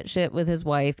did all that shit with his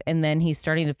wife. And then he's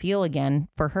starting to feel again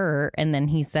for her. And then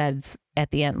he says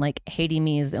at the end, hating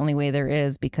me is the only way there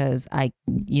is because I,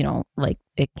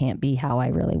 it can't be how I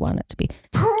really want it to be.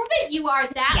 Prove it you are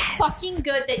that fucking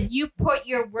good that you put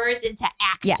your words into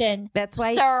action. Yeah, that's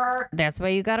why, sir. That's why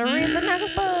you got to read the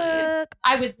next book.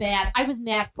 I was mad. I was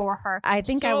mad for her. I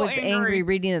think I was angry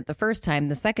reading it the first time.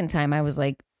 The second time I was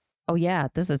like, oh yeah,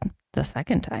 this is the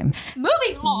second time.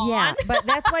 Moving on. Yeah, but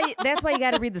that's why you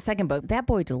got to read the second book. That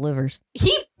boy delivers.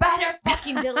 He better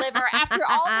fucking deliver after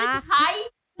all this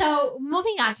hype. So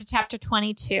moving on to chapter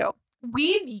 22,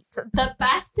 we meet the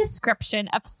best description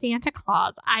of Santa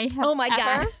Claus I have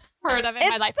ever heard of in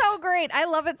my life. It's so great. I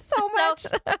love it so much.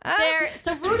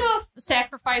 So Rudolph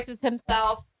sacrifices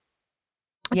himself.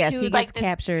 Yes, he gets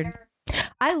captured.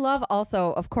 I love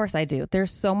also, of course I do.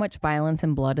 There's so much violence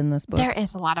and blood in this book. There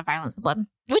is a lot of violence and blood,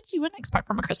 which you wouldn't expect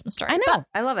from a Christmas story. I know.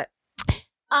 I love it.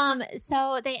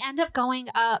 So they end up going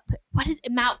up. What is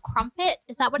it, Mount Crumpet?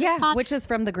 Is that what it's called? Which is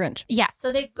from The Grinch. Yeah.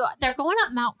 So they're going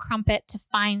up Mount Crumpet to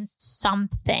find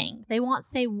something. They won't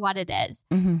say what it is.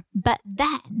 Mm-hmm. But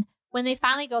then when they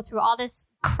finally go through all this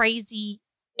crazy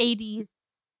 80s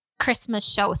Christmas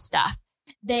show stuff,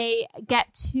 they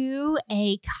get to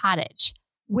a cottage,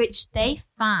 which they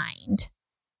find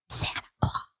Santa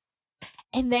Claus.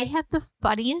 And they have the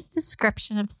funniest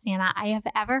description of Santa I have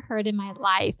ever heard in my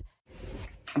life.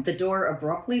 The door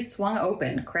abruptly swung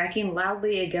open, cracking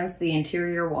loudly against the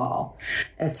interior wall.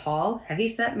 A tall,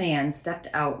 heavy-set man stepped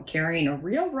out carrying a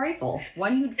real rifle,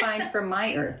 one you'd find from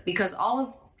my Earth, because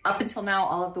up until now,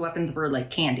 all of the weapons were like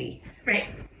candy. Right.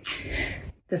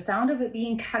 The sound of it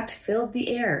being cocked filled the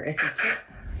air as he took...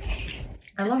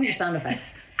 I love your sound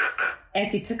effects.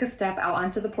 As he took a step out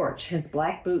onto the porch, his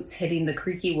black boots hitting the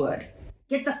creaky wood.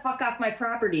 "Get the fuck off my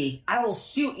property! I will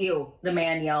shoot you!" the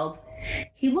man yelled.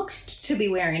 He looked to be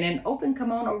wearing an open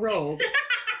kimono robe,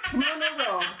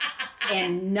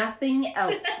 and nothing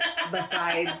else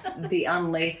besides the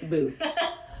unlaced boots.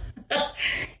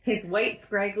 His white,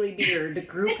 scraggly beard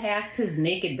grew past his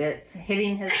naked bits,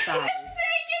 hitting his thighs.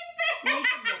 Naked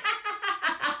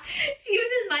bits. She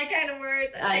uses my kind of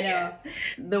words. I know.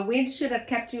 The wind should have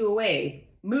kept you away.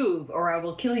 Move, or I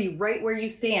will kill you right where you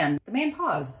stand. The man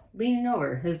paused, leaning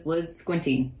over, his lids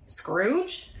squinting.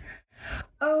 Scrooge?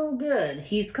 Oh, good.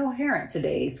 He's coherent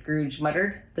today, Scrooge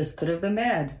muttered. This could have been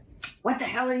bad. What the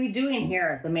hell are you doing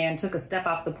here? The man took a step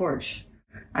off the porch.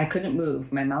 I couldn't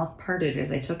move. My mouth parted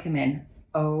as I took him in.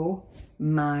 Oh,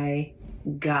 my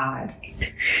God.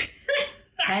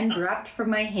 pen dropped from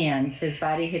my hands, his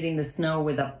body hitting the snow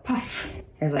with a puff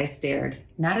as I stared.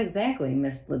 Not exactly,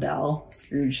 Miss Liddell,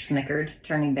 Scrooge snickered,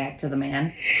 turning back to the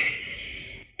man.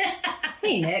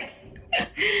 Hey, Nick.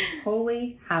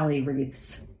 Holy holly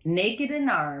wreaths. Naked and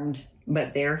armed,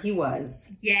 but there he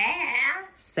was. Yeah.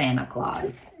 Santa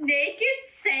Claus. Naked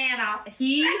Santa.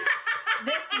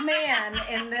 This man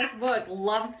in this book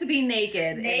loves to be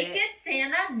naked. Naked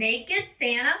Santa. Naked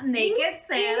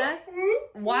Santa.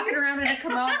 Walking around in a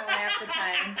kimono half the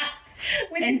time.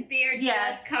 With his beard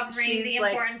just covering the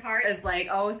important parts. It's like,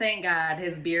 oh, thank God,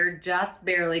 his beard just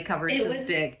barely covers his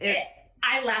dick.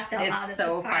 I laughed out loud. It's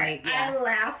so funny. Yeah. I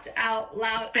laughed out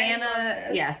loud.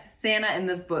 Santa in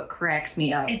this book cracks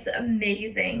me up. It's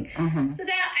amazing. Mm-hmm. So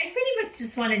that I pretty much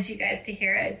just wanted you guys to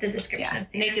hear the description of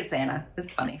Santa. Naked Santa.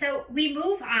 It's funny. So we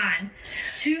move on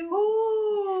to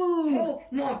oh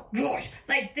my gosh,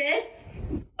 like this.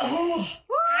 Oh,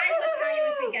 I will tell you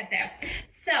once we get there.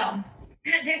 So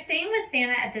they're staying with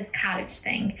Santa at this cottage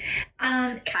thing.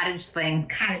 Cottage thing in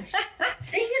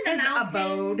the mountains.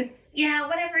 Abode. Yeah,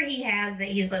 whatever he has that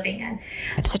he's living in.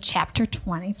 So chapter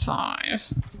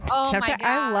 25. Oh my gosh.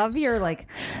 I love your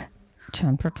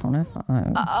chapter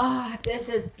 25. Oh,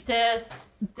 this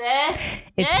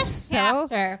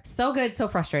chapter. So good, so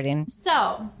frustrating.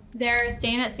 So they're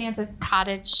staying at Santa's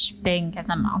cottage thing in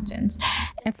the mountains.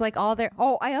 It's like all there.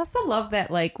 Oh, I also love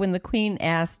that, when the Queen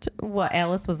asked what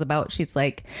Alice was about, she's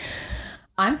like,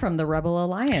 I'm from the Rebel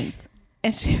Alliance.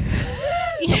 And she,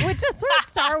 which is from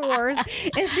Star Wars.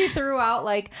 And she threw out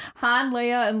Han,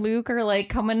 Leia, and Luke are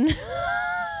coming,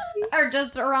 or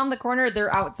just around the corner.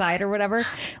 They're outside or whatever.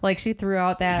 She threw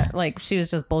out that, she was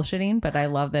just bullshitting. But I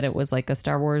love that it was a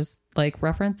Star Wars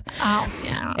reference. Oh,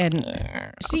 yeah. And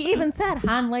she even said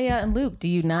Han, Leia, and Luke. Do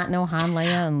you not know Han,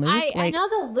 Leia, and Luke? I know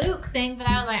the Luke thing, but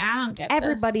I was like, I don't get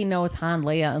everybody knows Han,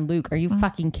 Leia, and Luke. Are you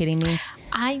fucking kidding me?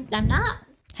 I'm not.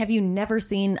 Have you never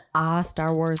seen a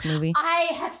Star Wars movie? I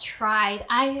have tried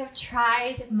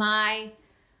my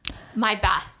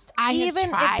best. Even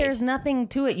if there's nothing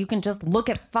to it, you can just look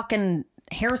at fucking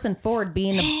Harrison Ford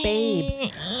being a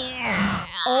babe. Yeah.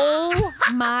 Oh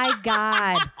my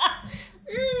God.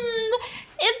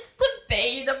 It's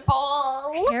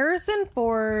debatable. Harrison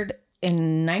Ford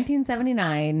in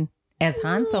 1979 as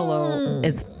Han Solo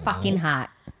is fucking hot.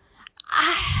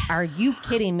 Are you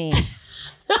kidding me?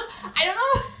 I don't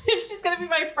know if she's going to be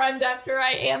my friend after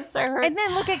I answer her. And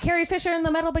then look at Carrie Fisher in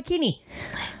the metal bikini.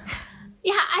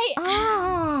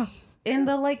 Yeah, in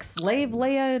the slave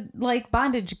Leia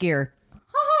bondage gear.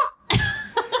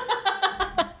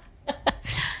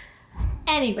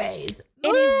 Anyway,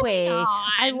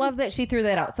 I love that she threw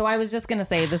that out. So I was just gonna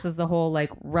say this is the whole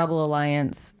Rebel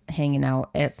Alliance hanging out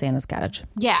at Santa's cottage.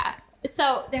 Yeah.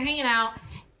 So they're hanging out.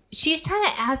 She's trying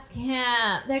to ask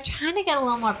him. They're trying to get a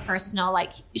little more personal.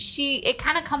 It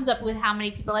kind of comes up with how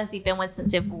many people has he been with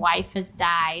since his wife has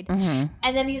died. Mm-hmm.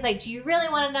 And then he's like, do you really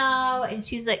want to know? And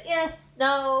she's like, yes,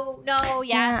 no, yes,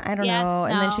 yeah, I don't know. No.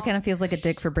 And then she kind of feels like a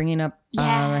dick for bringing up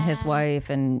his wife.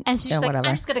 And she's like, whatever.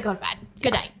 I'm just going to go to bed.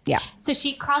 Good night. Yeah. So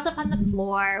she crawls up on the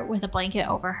floor with a blanket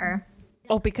over her.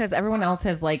 Oh, because everyone else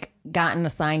has gotten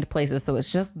assigned places. So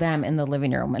it's just them in the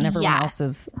living room and everyone else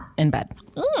is in bed.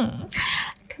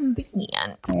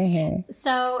 Convenient. Mm-hmm.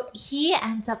 So he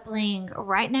ends up laying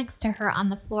right next to her on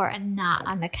the floor and not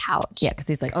on the couch. Yeah, because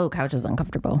he's like, oh, couch is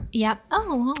uncomfortable. Yep.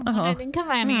 Oh, well,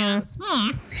 inconvenience.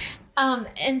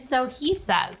 And so he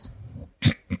says,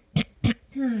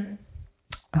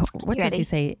 what does he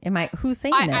say? Who's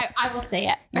saying it? I will say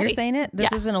it. Ready? You're saying it?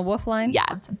 This isn't a wolf line?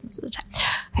 Yeah, sentence at a time.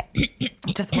 Okay.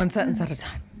 Just one sentence at a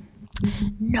time.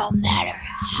 No matter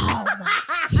how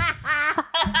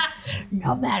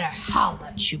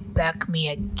much you beg me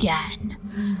again,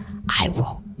 I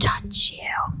won't touch you.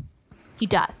 He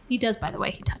does, by the way,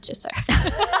 he touches her.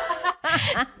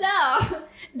 So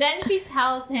then she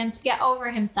tells him to get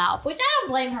over himself, which I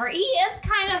don't blame her. He is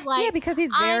kind of yeah, because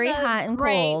he's very hot and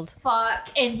cold. Fuck,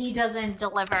 and he doesn't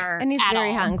deliver. And he's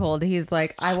very hot and cold. He's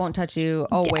like, I won't touch you.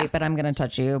 Oh wait, but I'm gonna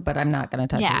touch you. But I'm not gonna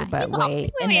touch you. But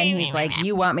wait, and then he's like,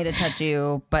 you want me to touch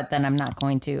you, but then I'm not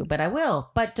going to. But I will.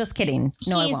 But just kidding.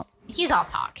 No, I won't. He's all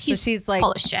talk. She's like,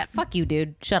 full of shit. Fuck you,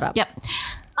 dude. Shut up. Yep.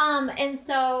 And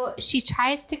so she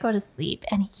tries to go to sleep,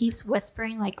 and he keeps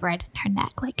whispering right in her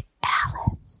neck,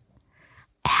 Alice.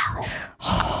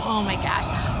 Oh my gosh.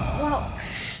 Well,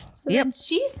 so then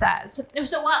she says,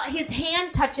 so while his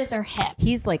hand touches her hip.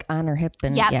 He's on her hip.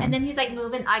 And and then he's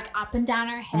moving up and down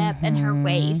her hip and her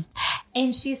waist.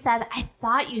 And she said, I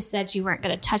thought you said you weren't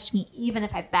going to touch me even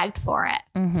if I begged for it.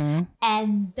 Mm-hmm.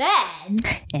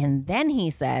 And then he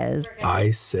says,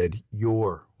 I said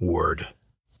your word.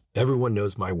 Everyone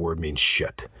knows my word means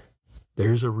shit.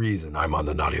 There's a reason I'm on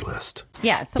the naughty list.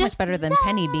 Yeah, it's so much better than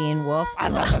Penny being wolf.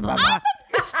 I'm a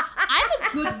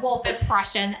good wolf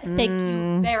impression. Thank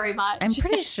you very much. I'm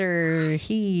pretty sure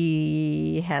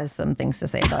he has some things to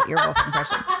say about your wolf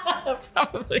impression.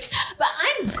 Probably. But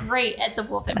I'm great at the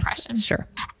wolf impression. Sure.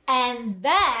 And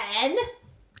then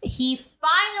he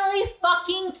finally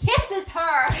fucking kisses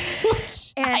her.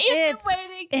 Which And I have it's been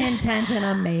waiting intense and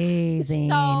amazing.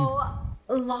 so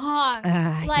long.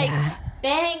 Yeah.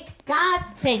 Thank God,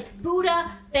 thank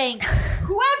Buddha, thank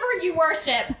whoever you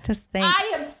worship. Just thank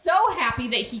I am so happy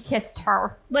that he kissed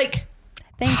her. Like,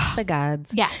 thank the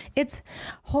gods. yes. It's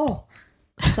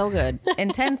so good.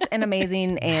 Intense and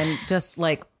amazing and just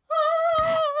like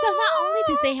So not only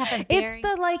does they have a very... it's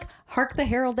the like hark the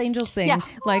herald angels sing. Yeah.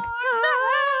 Like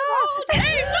Hark the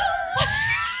herald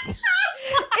angels.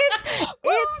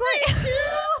 it's like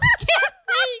kissing.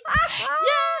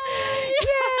 Yay!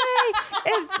 Yay!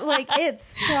 It's like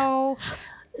it's so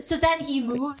So then he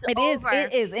moves it over.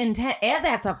 is intense. And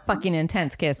that's a fucking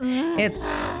intense kiss. It's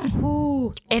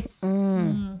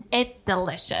It's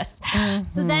delicious.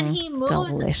 So then he moves.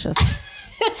 delicious.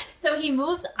 So he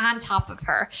moves on top of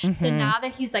her. So now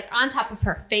that he's like on top of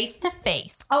her, face to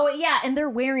face, Oh yeah, and they're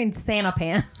wearing Santa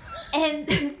pants.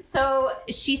 and so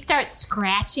she starts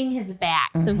scratching his back.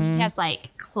 So he has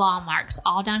like claw marks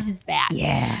all down his back.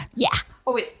 Yeah. Yeah.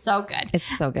 Oh, it's so good.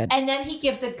 It's so good. And then he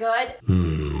gives a good,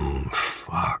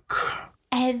 Fuck.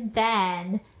 and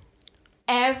then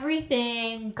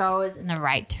everything goes in the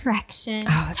right direction.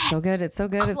 Oh, it's so good. It's so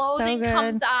good. Clothing it's so good.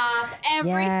 comes off.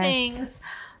 Everything's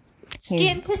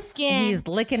skin to skin. He's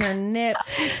licking her nip.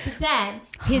 So then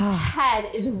his head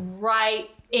is right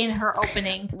in her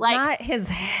opening. Like, Not his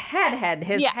head.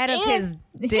 His Yeah, head of his-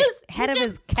 head of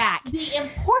his cack. the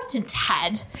important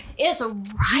head is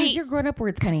right. Use your grown-up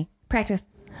words, Penny. Practice.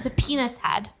 The penis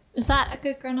head. Is that a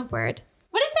good grown-up word?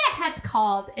 What is that head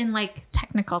called in like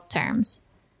technical terms?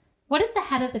 What is the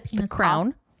head of the penis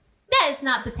Crown. called? That is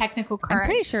not the technical I'm term.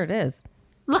 pretty sure it is.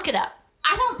 Look it up.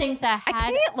 I don't think the head.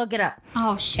 I can't look it up.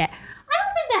 Oh shit! I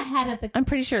don't think the head of I'm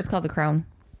pretty sure it's called the crown.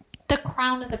 the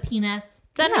crown of the penis.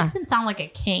 That Yeah. makes him sound like a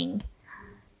king.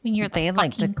 When you're the They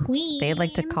like fucking to queen. They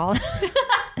like to call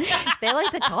They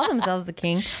like to call themselves the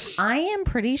king. I am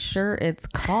pretty sure it's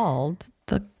called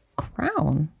the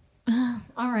crown.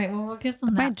 All right, well, we'll give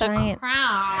them My that. The giant-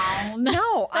 crown.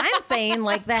 No, I'm saying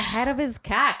like the head of his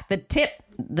cock, the tip,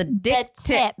 the dick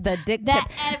tip. the dick That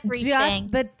tip, everything.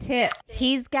 just the tip.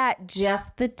 He's got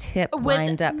just the tip With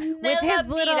lined up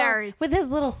millimeters. with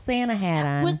his little Santa hat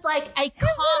on. Was like a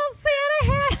his little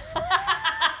Santa hat.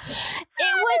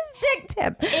 It was dick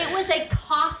tip. It was a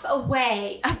cough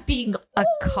away of being A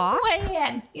cough? way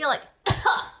in. You're like,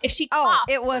 if she Oh, coughed,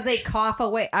 it was a cough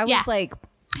away. I was Yeah. like,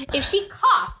 if she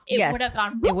coughed, it yes, would have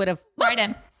gone. It would have. right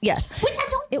in. Yes, Which I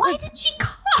don't. It Why was- did she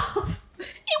cough?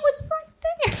 It was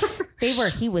right there.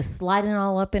 he was sliding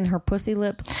all up in her pussy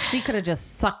lips. She could have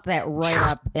just sucked that right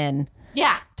up in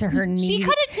Yeah, to her needy, She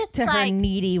could have just to her like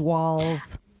needy walls.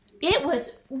 it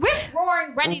was rip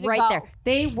roaring, ready to right go. there.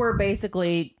 They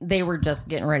were just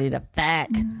getting ready to fuck.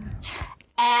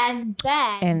 And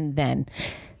then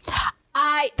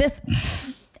This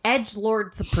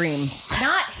Edgelord Supreme.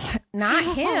 Not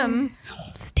him.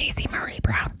 Stacey Marie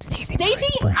Brown. Stacey,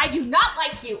 I do not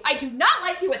like you. I do not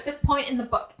like you at this point in the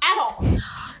book at all.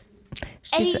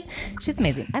 She's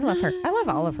amazing. I love her. I love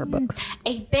all of her books.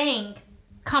 A bang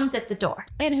comes at the door.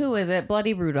 And who is it?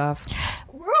 Bloody Rudolph.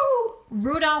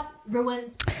 Rudolph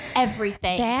ruins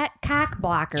everything. That cock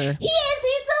blocker. He is. He's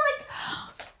the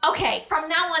like. Okay, from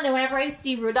now on, whenever I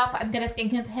see Rudolph, I'm gonna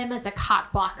think of him as a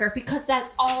cock blocker because that's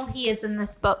all he is in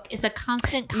this book is a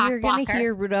constant cock You're blocker. gonna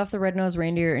hear Rudolph the Red-Nosed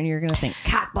Reindeer, and you're gonna think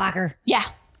cock blocker. Yeah.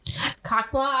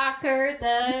 Cock blocker,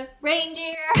 the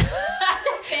reindeer.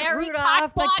 Very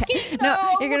cock blocking No,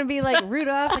 you're gonna be like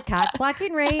Rudolph the cock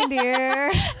blocking reindeer.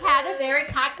 had a very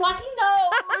cock blocking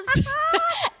nose.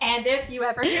 And if you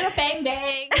ever hear a bang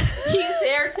bang, he's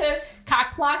there to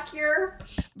cock block your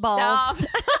Balls. stuff.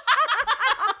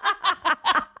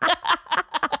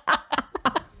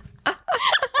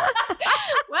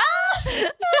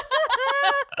 Well,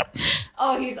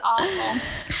 oh, he's awful.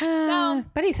 So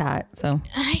But he's hot, so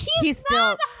he's still.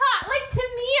 not hot. Like to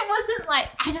me, it wasn't like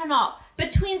I don't know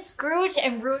between Scrooge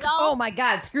and Rudolph. Oh my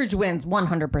God, Scrooge wins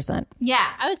 100%. Yeah,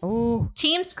 I was Ooh.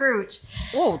 Team Scrooge.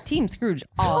 Oh, Team Scrooge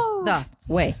all the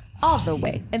way. All the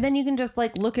way. And then you can just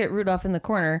like look at Rudolph in the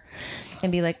corner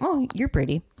and be like, oh, you're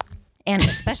pretty. And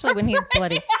especially when he's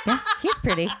bloody. Yeah, he's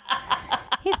pretty.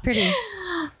 He's pretty.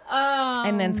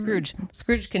 And then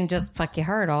Scrooge can just fuck you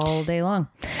hard all day long.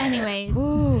 Anyways.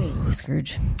 Ooh,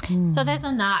 Scrooge. So there's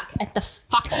a knock at the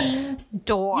fucking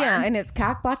door. Yeah, and it's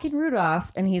cock blocking Rudolph,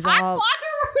 and he's I'm all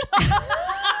blocking Rudolph.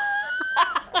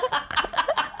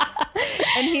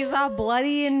 and he's all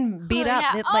bloody and beat up,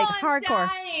 Yeah. like I'm hardcore.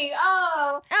 dying.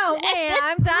 Oh man,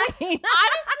 I'm dying.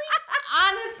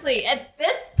 Honestly, at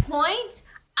this point,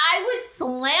 I would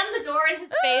slam the door in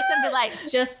his face and be like,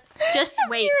 just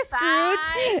wait. You're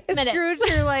Scrooge. 5 minutes.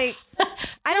 Scrooge, you're like,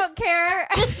 I don't care.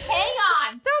 Just hang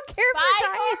on. Don't care if 5 you're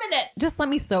dying. more minutes. Just let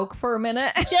me soak for a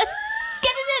minute. Just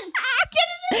get it in. Get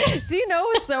it in. Do you know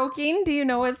what soaking? Do you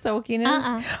know what soaking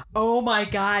is? Oh my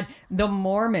God. The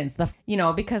Mormons,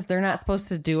 because they're not supposed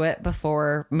to do it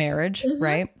before marriage,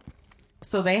 right?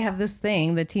 So they have this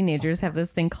thing, the teenagers have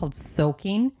this thing called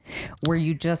soaking, where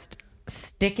you just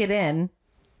stick it in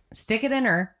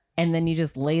her, and then you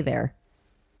just lay there.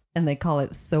 And they call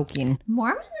it soaking.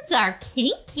 Mormons are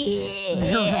kinky.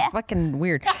 They're fucking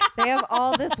weird. They have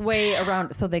all this way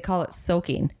around, so they call it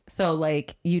soaking. So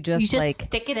like you just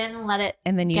stick it in and let it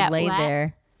and then you get lay wet.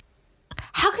 there.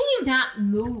 How can you not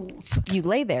move? You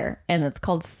lay there, and it's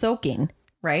called soaking,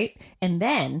 right? And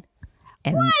then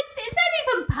What? Is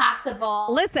that even possible?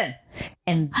 listen,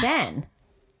 and then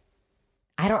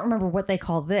I don't remember what they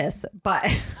call this, but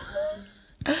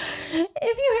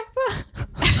if you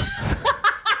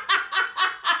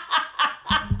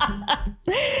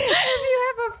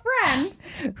have a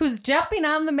friend who's jumping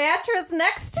on the mattress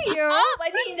next to you. Oh, I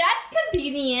mean, that's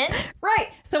convenient. Right.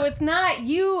 So it's not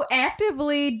you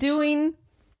actively doing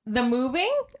the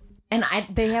moving. And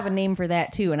they have a name for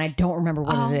that too. And I don't remember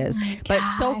what it is. But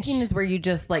soaking is where you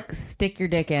just like stick your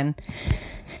dick in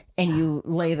and you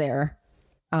lay there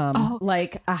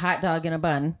like a hot dog in a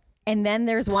bun. And then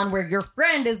there's one where your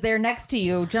friend is there next to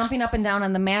you, jumping up and down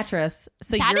on the mattress.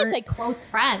 So That you're is a close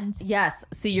friend. Yes.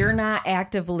 So you're not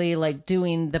actively like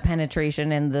doing the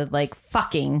penetration and the like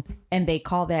fucking, and they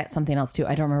call that something else too.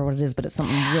 I don't remember what it is, but it's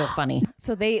something real funny.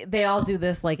 So they all do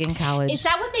this like in college. Is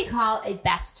that what they call a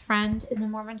best friend in the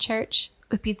Mormon church?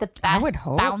 Would be the best I would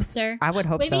hope. bouncer. I would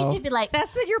hope Maybe so. you could be like,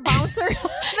 That's your bouncer.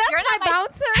 That's You're my not my-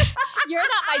 bouncer. you're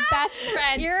not my best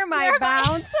friend. You're my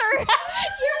bouncer.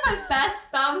 You're my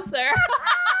best bouncer.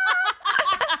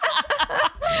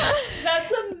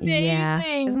 That's amazing. Yeah.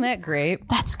 Isn't that great?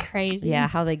 That's crazy. Yeah,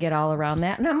 how they get all around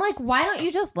that. And I'm like, why don't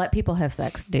you just let people have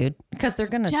sex, dude? Because they're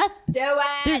going to. Just do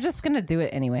it. They're just going to do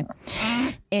it anyway.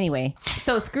 Anyway,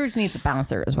 so Scrooge needs a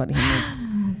bouncer is what he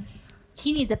needs.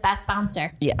 He needs the best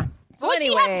bouncer. Yeah. So Which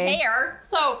he has hair,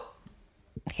 so.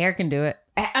 Hair can do it.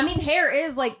 I mean, hair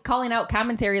is like calling out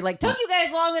commentary, like, took you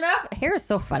guys long enough? Hair is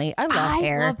so funny. I love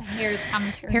hair. I love hair's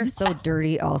commentary. Hair's so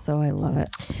dirty also. I love it.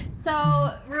 So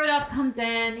Rudolph comes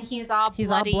in. He's all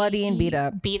bloody and beat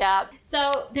up.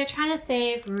 So they're trying to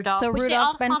save Rudolph. So which they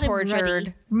Rudolph's all been called him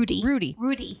tortured.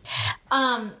 Rudy.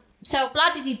 So blah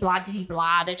diddy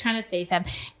blah. They're trying to save him.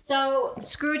 So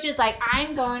Scrooge is like,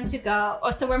 I'm going to go.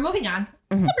 Oh, so we're moving on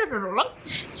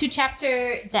to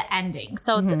chapter the ending.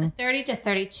 So the 30 to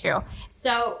 32.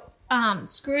 So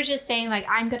Scrooge is saying like,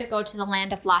 I'm going to go to the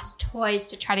land of lost toys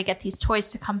to try to get these toys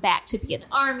to come back to be an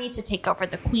army to take over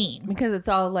the queen. Because it's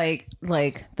all like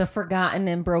the forgotten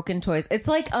and broken toys. It's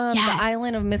like the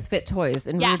island of misfit toys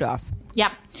in Rudolph.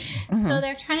 Yep. So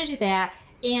they're trying to do that.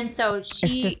 And so It's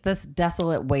just this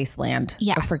desolate wasteland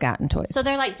of forgotten toys. So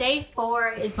they're like, day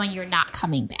 4 is when you're not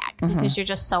coming back because you're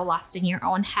just so lost in your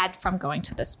own head from going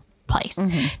to this place.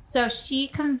 So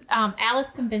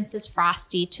Alice convinces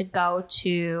Frosty to go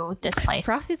to this place.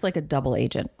 Frosty's like a double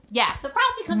agent. Yeah. So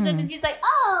Frosty comes in and he's like,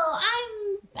 oh,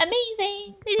 I'm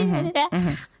amazing.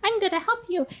 I'm going to help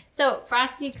you. So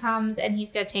Frosty comes and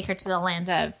he's going to take her to the land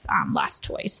of lost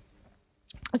toys.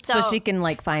 So she can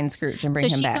like find Scrooge and bring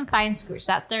him back. So she can find Scrooge.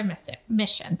 That's their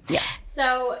mission. Yeah.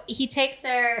 So he takes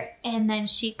her and then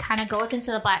she kind of goes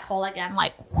into the black hole again,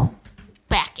 like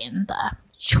back in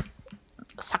the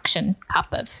suction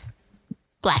cup of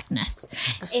blackness.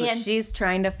 So and she's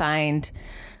trying to find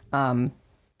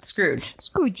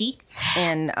Scroogey.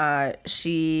 And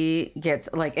she gets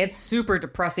like, it's super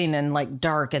depressing and like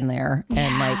dark in there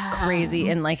and like crazy.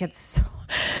 And like, it's so,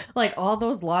 like all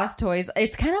those lost toys.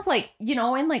 It's kind of like,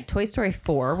 in like Toy Story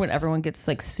 4, when everyone gets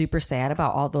like super sad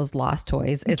about all those lost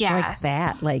toys. It's like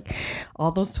that, like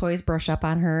all those toys brush up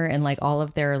on her and like all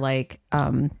of their like,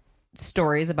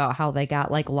 stories about how they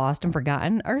got like lost and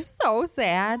forgotten are so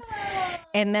sad.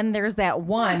 And then there's that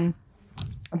one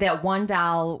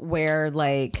doll where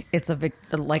like it's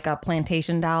like a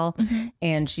plantation doll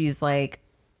and she's like,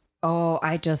 oh,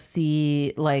 I just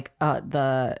see like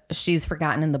she's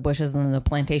forgotten in the bushes and the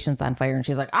plantation's on fire and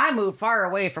she's like, I moved far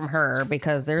away from her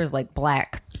because there's like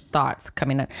black thoughts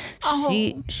coming up. Oh.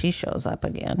 She shows up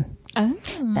again. Oh,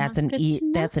 That's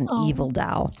an evil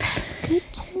doll. Good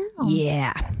to know.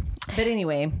 Yeah. But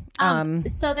anyway,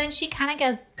 so then she kind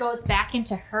of goes back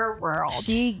into her world.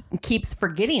 she keeps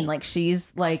forgetting, like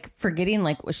she's like forgetting,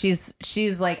 like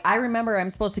she's like, I remember I'm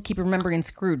supposed to keep remembering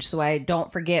Scrooge so I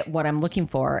don't forget what I'm looking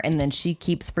for. And then she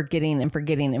keeps forgetting and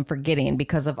forgetting and forgetting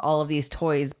because of all of these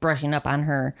toys brushing up on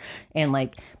her and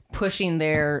like pushing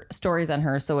their stories on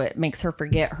her. So it makes her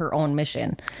forget her own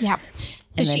mission. Yeah.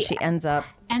 So And then she ends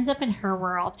up in her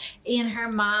world, and her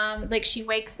mom, like, she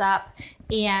wakes up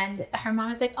and her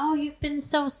mom is like, oh, you've been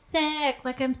so sick.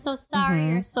 Like, I'm so sorry.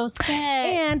 You're so sick.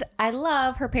 and I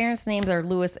love her parents' names are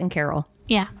Lewis and Carol.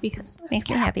 Yeah, because Makes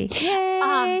me happy.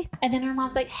 Yay. and then her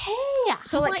mom's like, hey,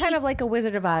 So like kind of like a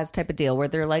Wizard of Oz type of deal where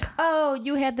they're like, oh,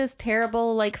 you had this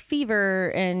terrible like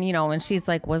fever, and you know, and she's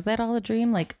like, was that all a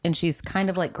dream? Like, and she's kind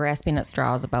of like grasping at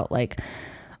straws about like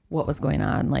what was going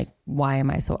on, like why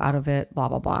am I so out of it, blah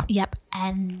blah blah. Yep.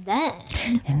 And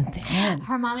then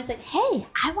her mom is like, hey,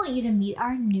 I want you to meet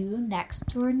our new next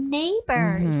door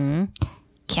neighbors.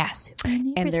 Guess who our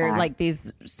neighbors And they're are? like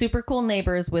these super cool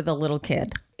neighbors with a little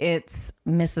kid. It's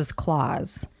Mrs.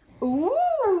 Claus.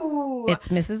 Ooh. It's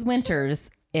Mrs.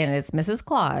 Winters and it's Mrs.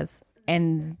 Claus.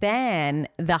 And then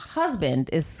the husband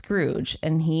is Scrooge,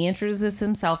 and he introduces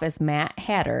himself as Matt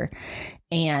Hatter,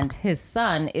 and his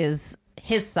son is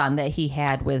his son that he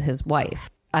had with his wife.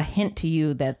 A hint to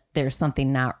you that there's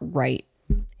something not right,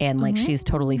 and like she's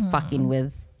totally fucking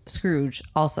with Scrooge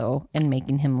also and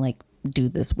making him like do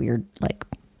this weird like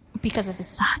Because of his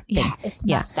son. Yeah, it's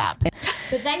messed up.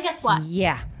 But then guess what?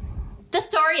 yeah. The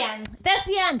story ends. That's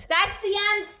the end. That's the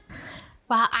end.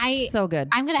 Well, So good.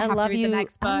 I'm gonna have to read the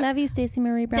next book. I love you, Stacey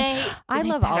Marie Brown. I they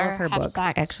love all better of her have books.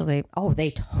 sex. Actually, oh,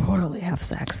 they totally have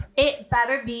sex. It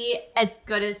better be as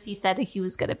good as he said he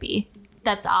was gonna be.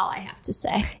 That's all I have to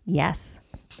say. Yes.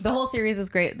 The whole series is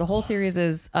great. The whole series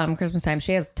is Christmas time.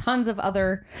 She has tons of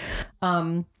other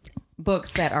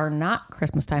books that are not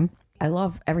Christmas time. I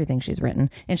love everything she's written.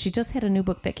 And she just had a new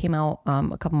book that came out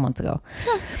a couple months ago.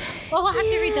 Well, we'll have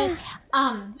to read those.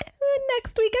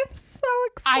 Next week, I'm so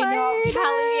excited. I know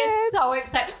Kelly is so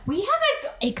excited. We have an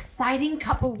exciting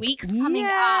couple weeks coming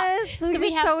up. So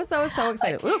we have so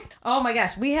excited. Ooh. Oh my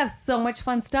gosh, we have so much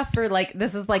fun stuff for like,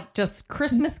 this is like just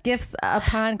Christmas gifts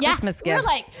upon Christmas gifts. We're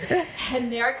like,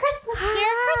 Merry Christmas,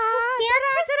 Merry Christmas, Merry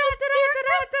Christmas, Merry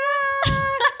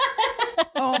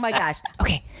Christmas. Oh my gosh.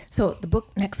 Okay, so the book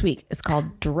next week is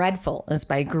called Dreadful. It's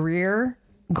by Greer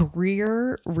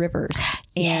Rivers,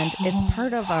 and it's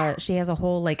part of she has a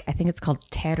whole like, I think it's called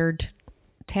Tattered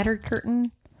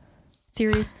Curtain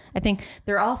series. I think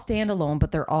they're all standalone,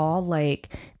 but they're all like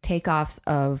takeoffs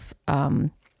of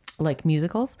like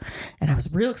musicals, and I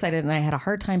was real excited, and I had a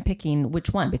hard time picking which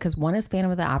one, because one is Phantom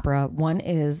of the Opera, one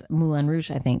is Moulin Rouge,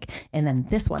 I think, and then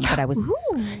this one. But I was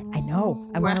I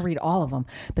know I want to read all of them,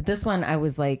 but this one I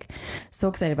was like so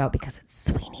excited about because it's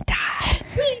Sweeney Todd.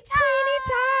 Sweeney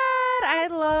Todd. I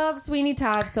love Sweeney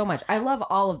Todd so much. I love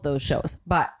all of those shows,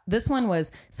 but this one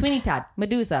was Sweeney Todd,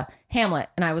 Medusa, Hamlet,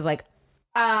 and I was like,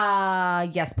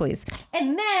 yes, please.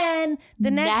 And then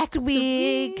the next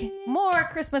week, more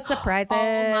Christmas surprises.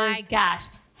 Oh my gosh.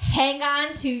 Hang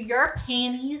on to your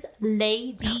panties,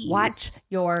 ladies. Watch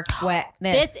your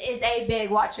wetness. This is a big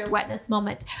watch your wetness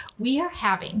moment. We are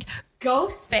having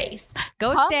Ghostface.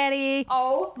 Ghost Daddy.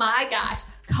 Oh my gosh.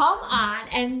 Come on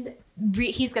and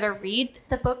he's going to read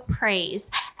the book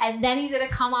Praise, and then he's going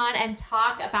to come on and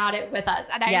talk about it with us.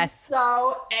 And I'm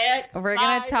so excited. We're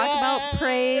going to talk about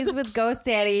Praise with Ghost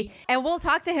Daddy, and we'll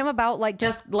talk to him about like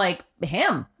just like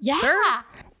him. Yeah. Sure.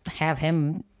 Have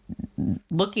him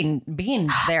being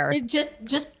there. Just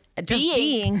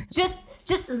being.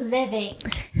 Just living.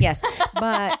 Yes.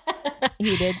 But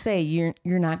he did say you're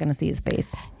not going to see his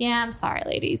face. Yeah, I'm sorry,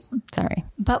 ladies. Sorry.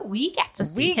 But we get to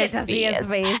see his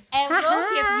face. And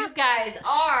we'll give you guys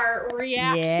our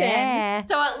reaction. Yeah.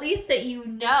 So at least that you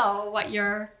know what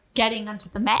you're getting under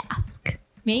the mask.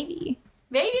 Maybe.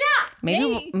 Maybe not.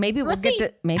 Maybe we'll see.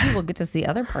 get to see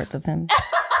other parts of him.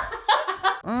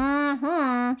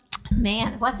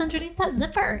 Man, what's underneath that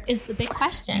zipper is the big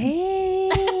question. Hey.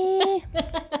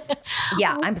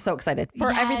 Yeah, I'm so excited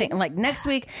for everything. Yes. Like next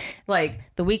week, like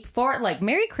the week before, like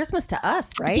Merry Christmas to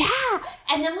us, right? Yeah.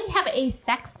 And then we have a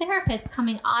sex therapist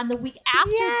coming on the week after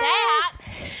that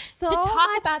So to talk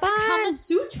much about fun. the Kama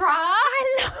Sutra.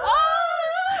 I know.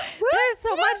 Oh, There's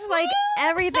so much like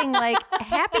everything, like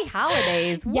happy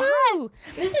holidays. Woo.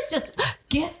 yes. This is just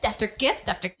gift after gift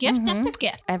after gift after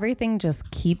gift. Everything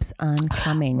just keeps on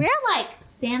coming. We're like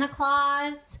Santa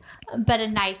Claus, but a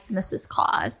nice Mrs.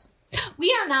 Claus.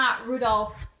 We are not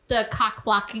Rudolph the cock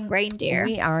blocking reindeer.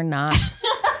 We are not.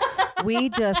 We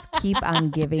just keep on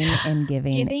giving and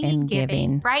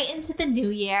giving. Right into the new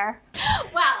year.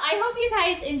 Well, I hope you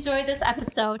guys enjoyed this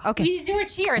episode. Okay. We need to do our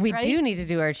cheers. We Ready? do need to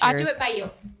do our cheers. I'll do it by you.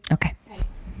 Okay.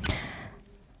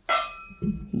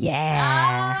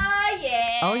 Yeah. Oh,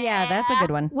 yeah. Oh, yeah. That's a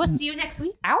good one. We'll see you next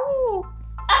week. Ow.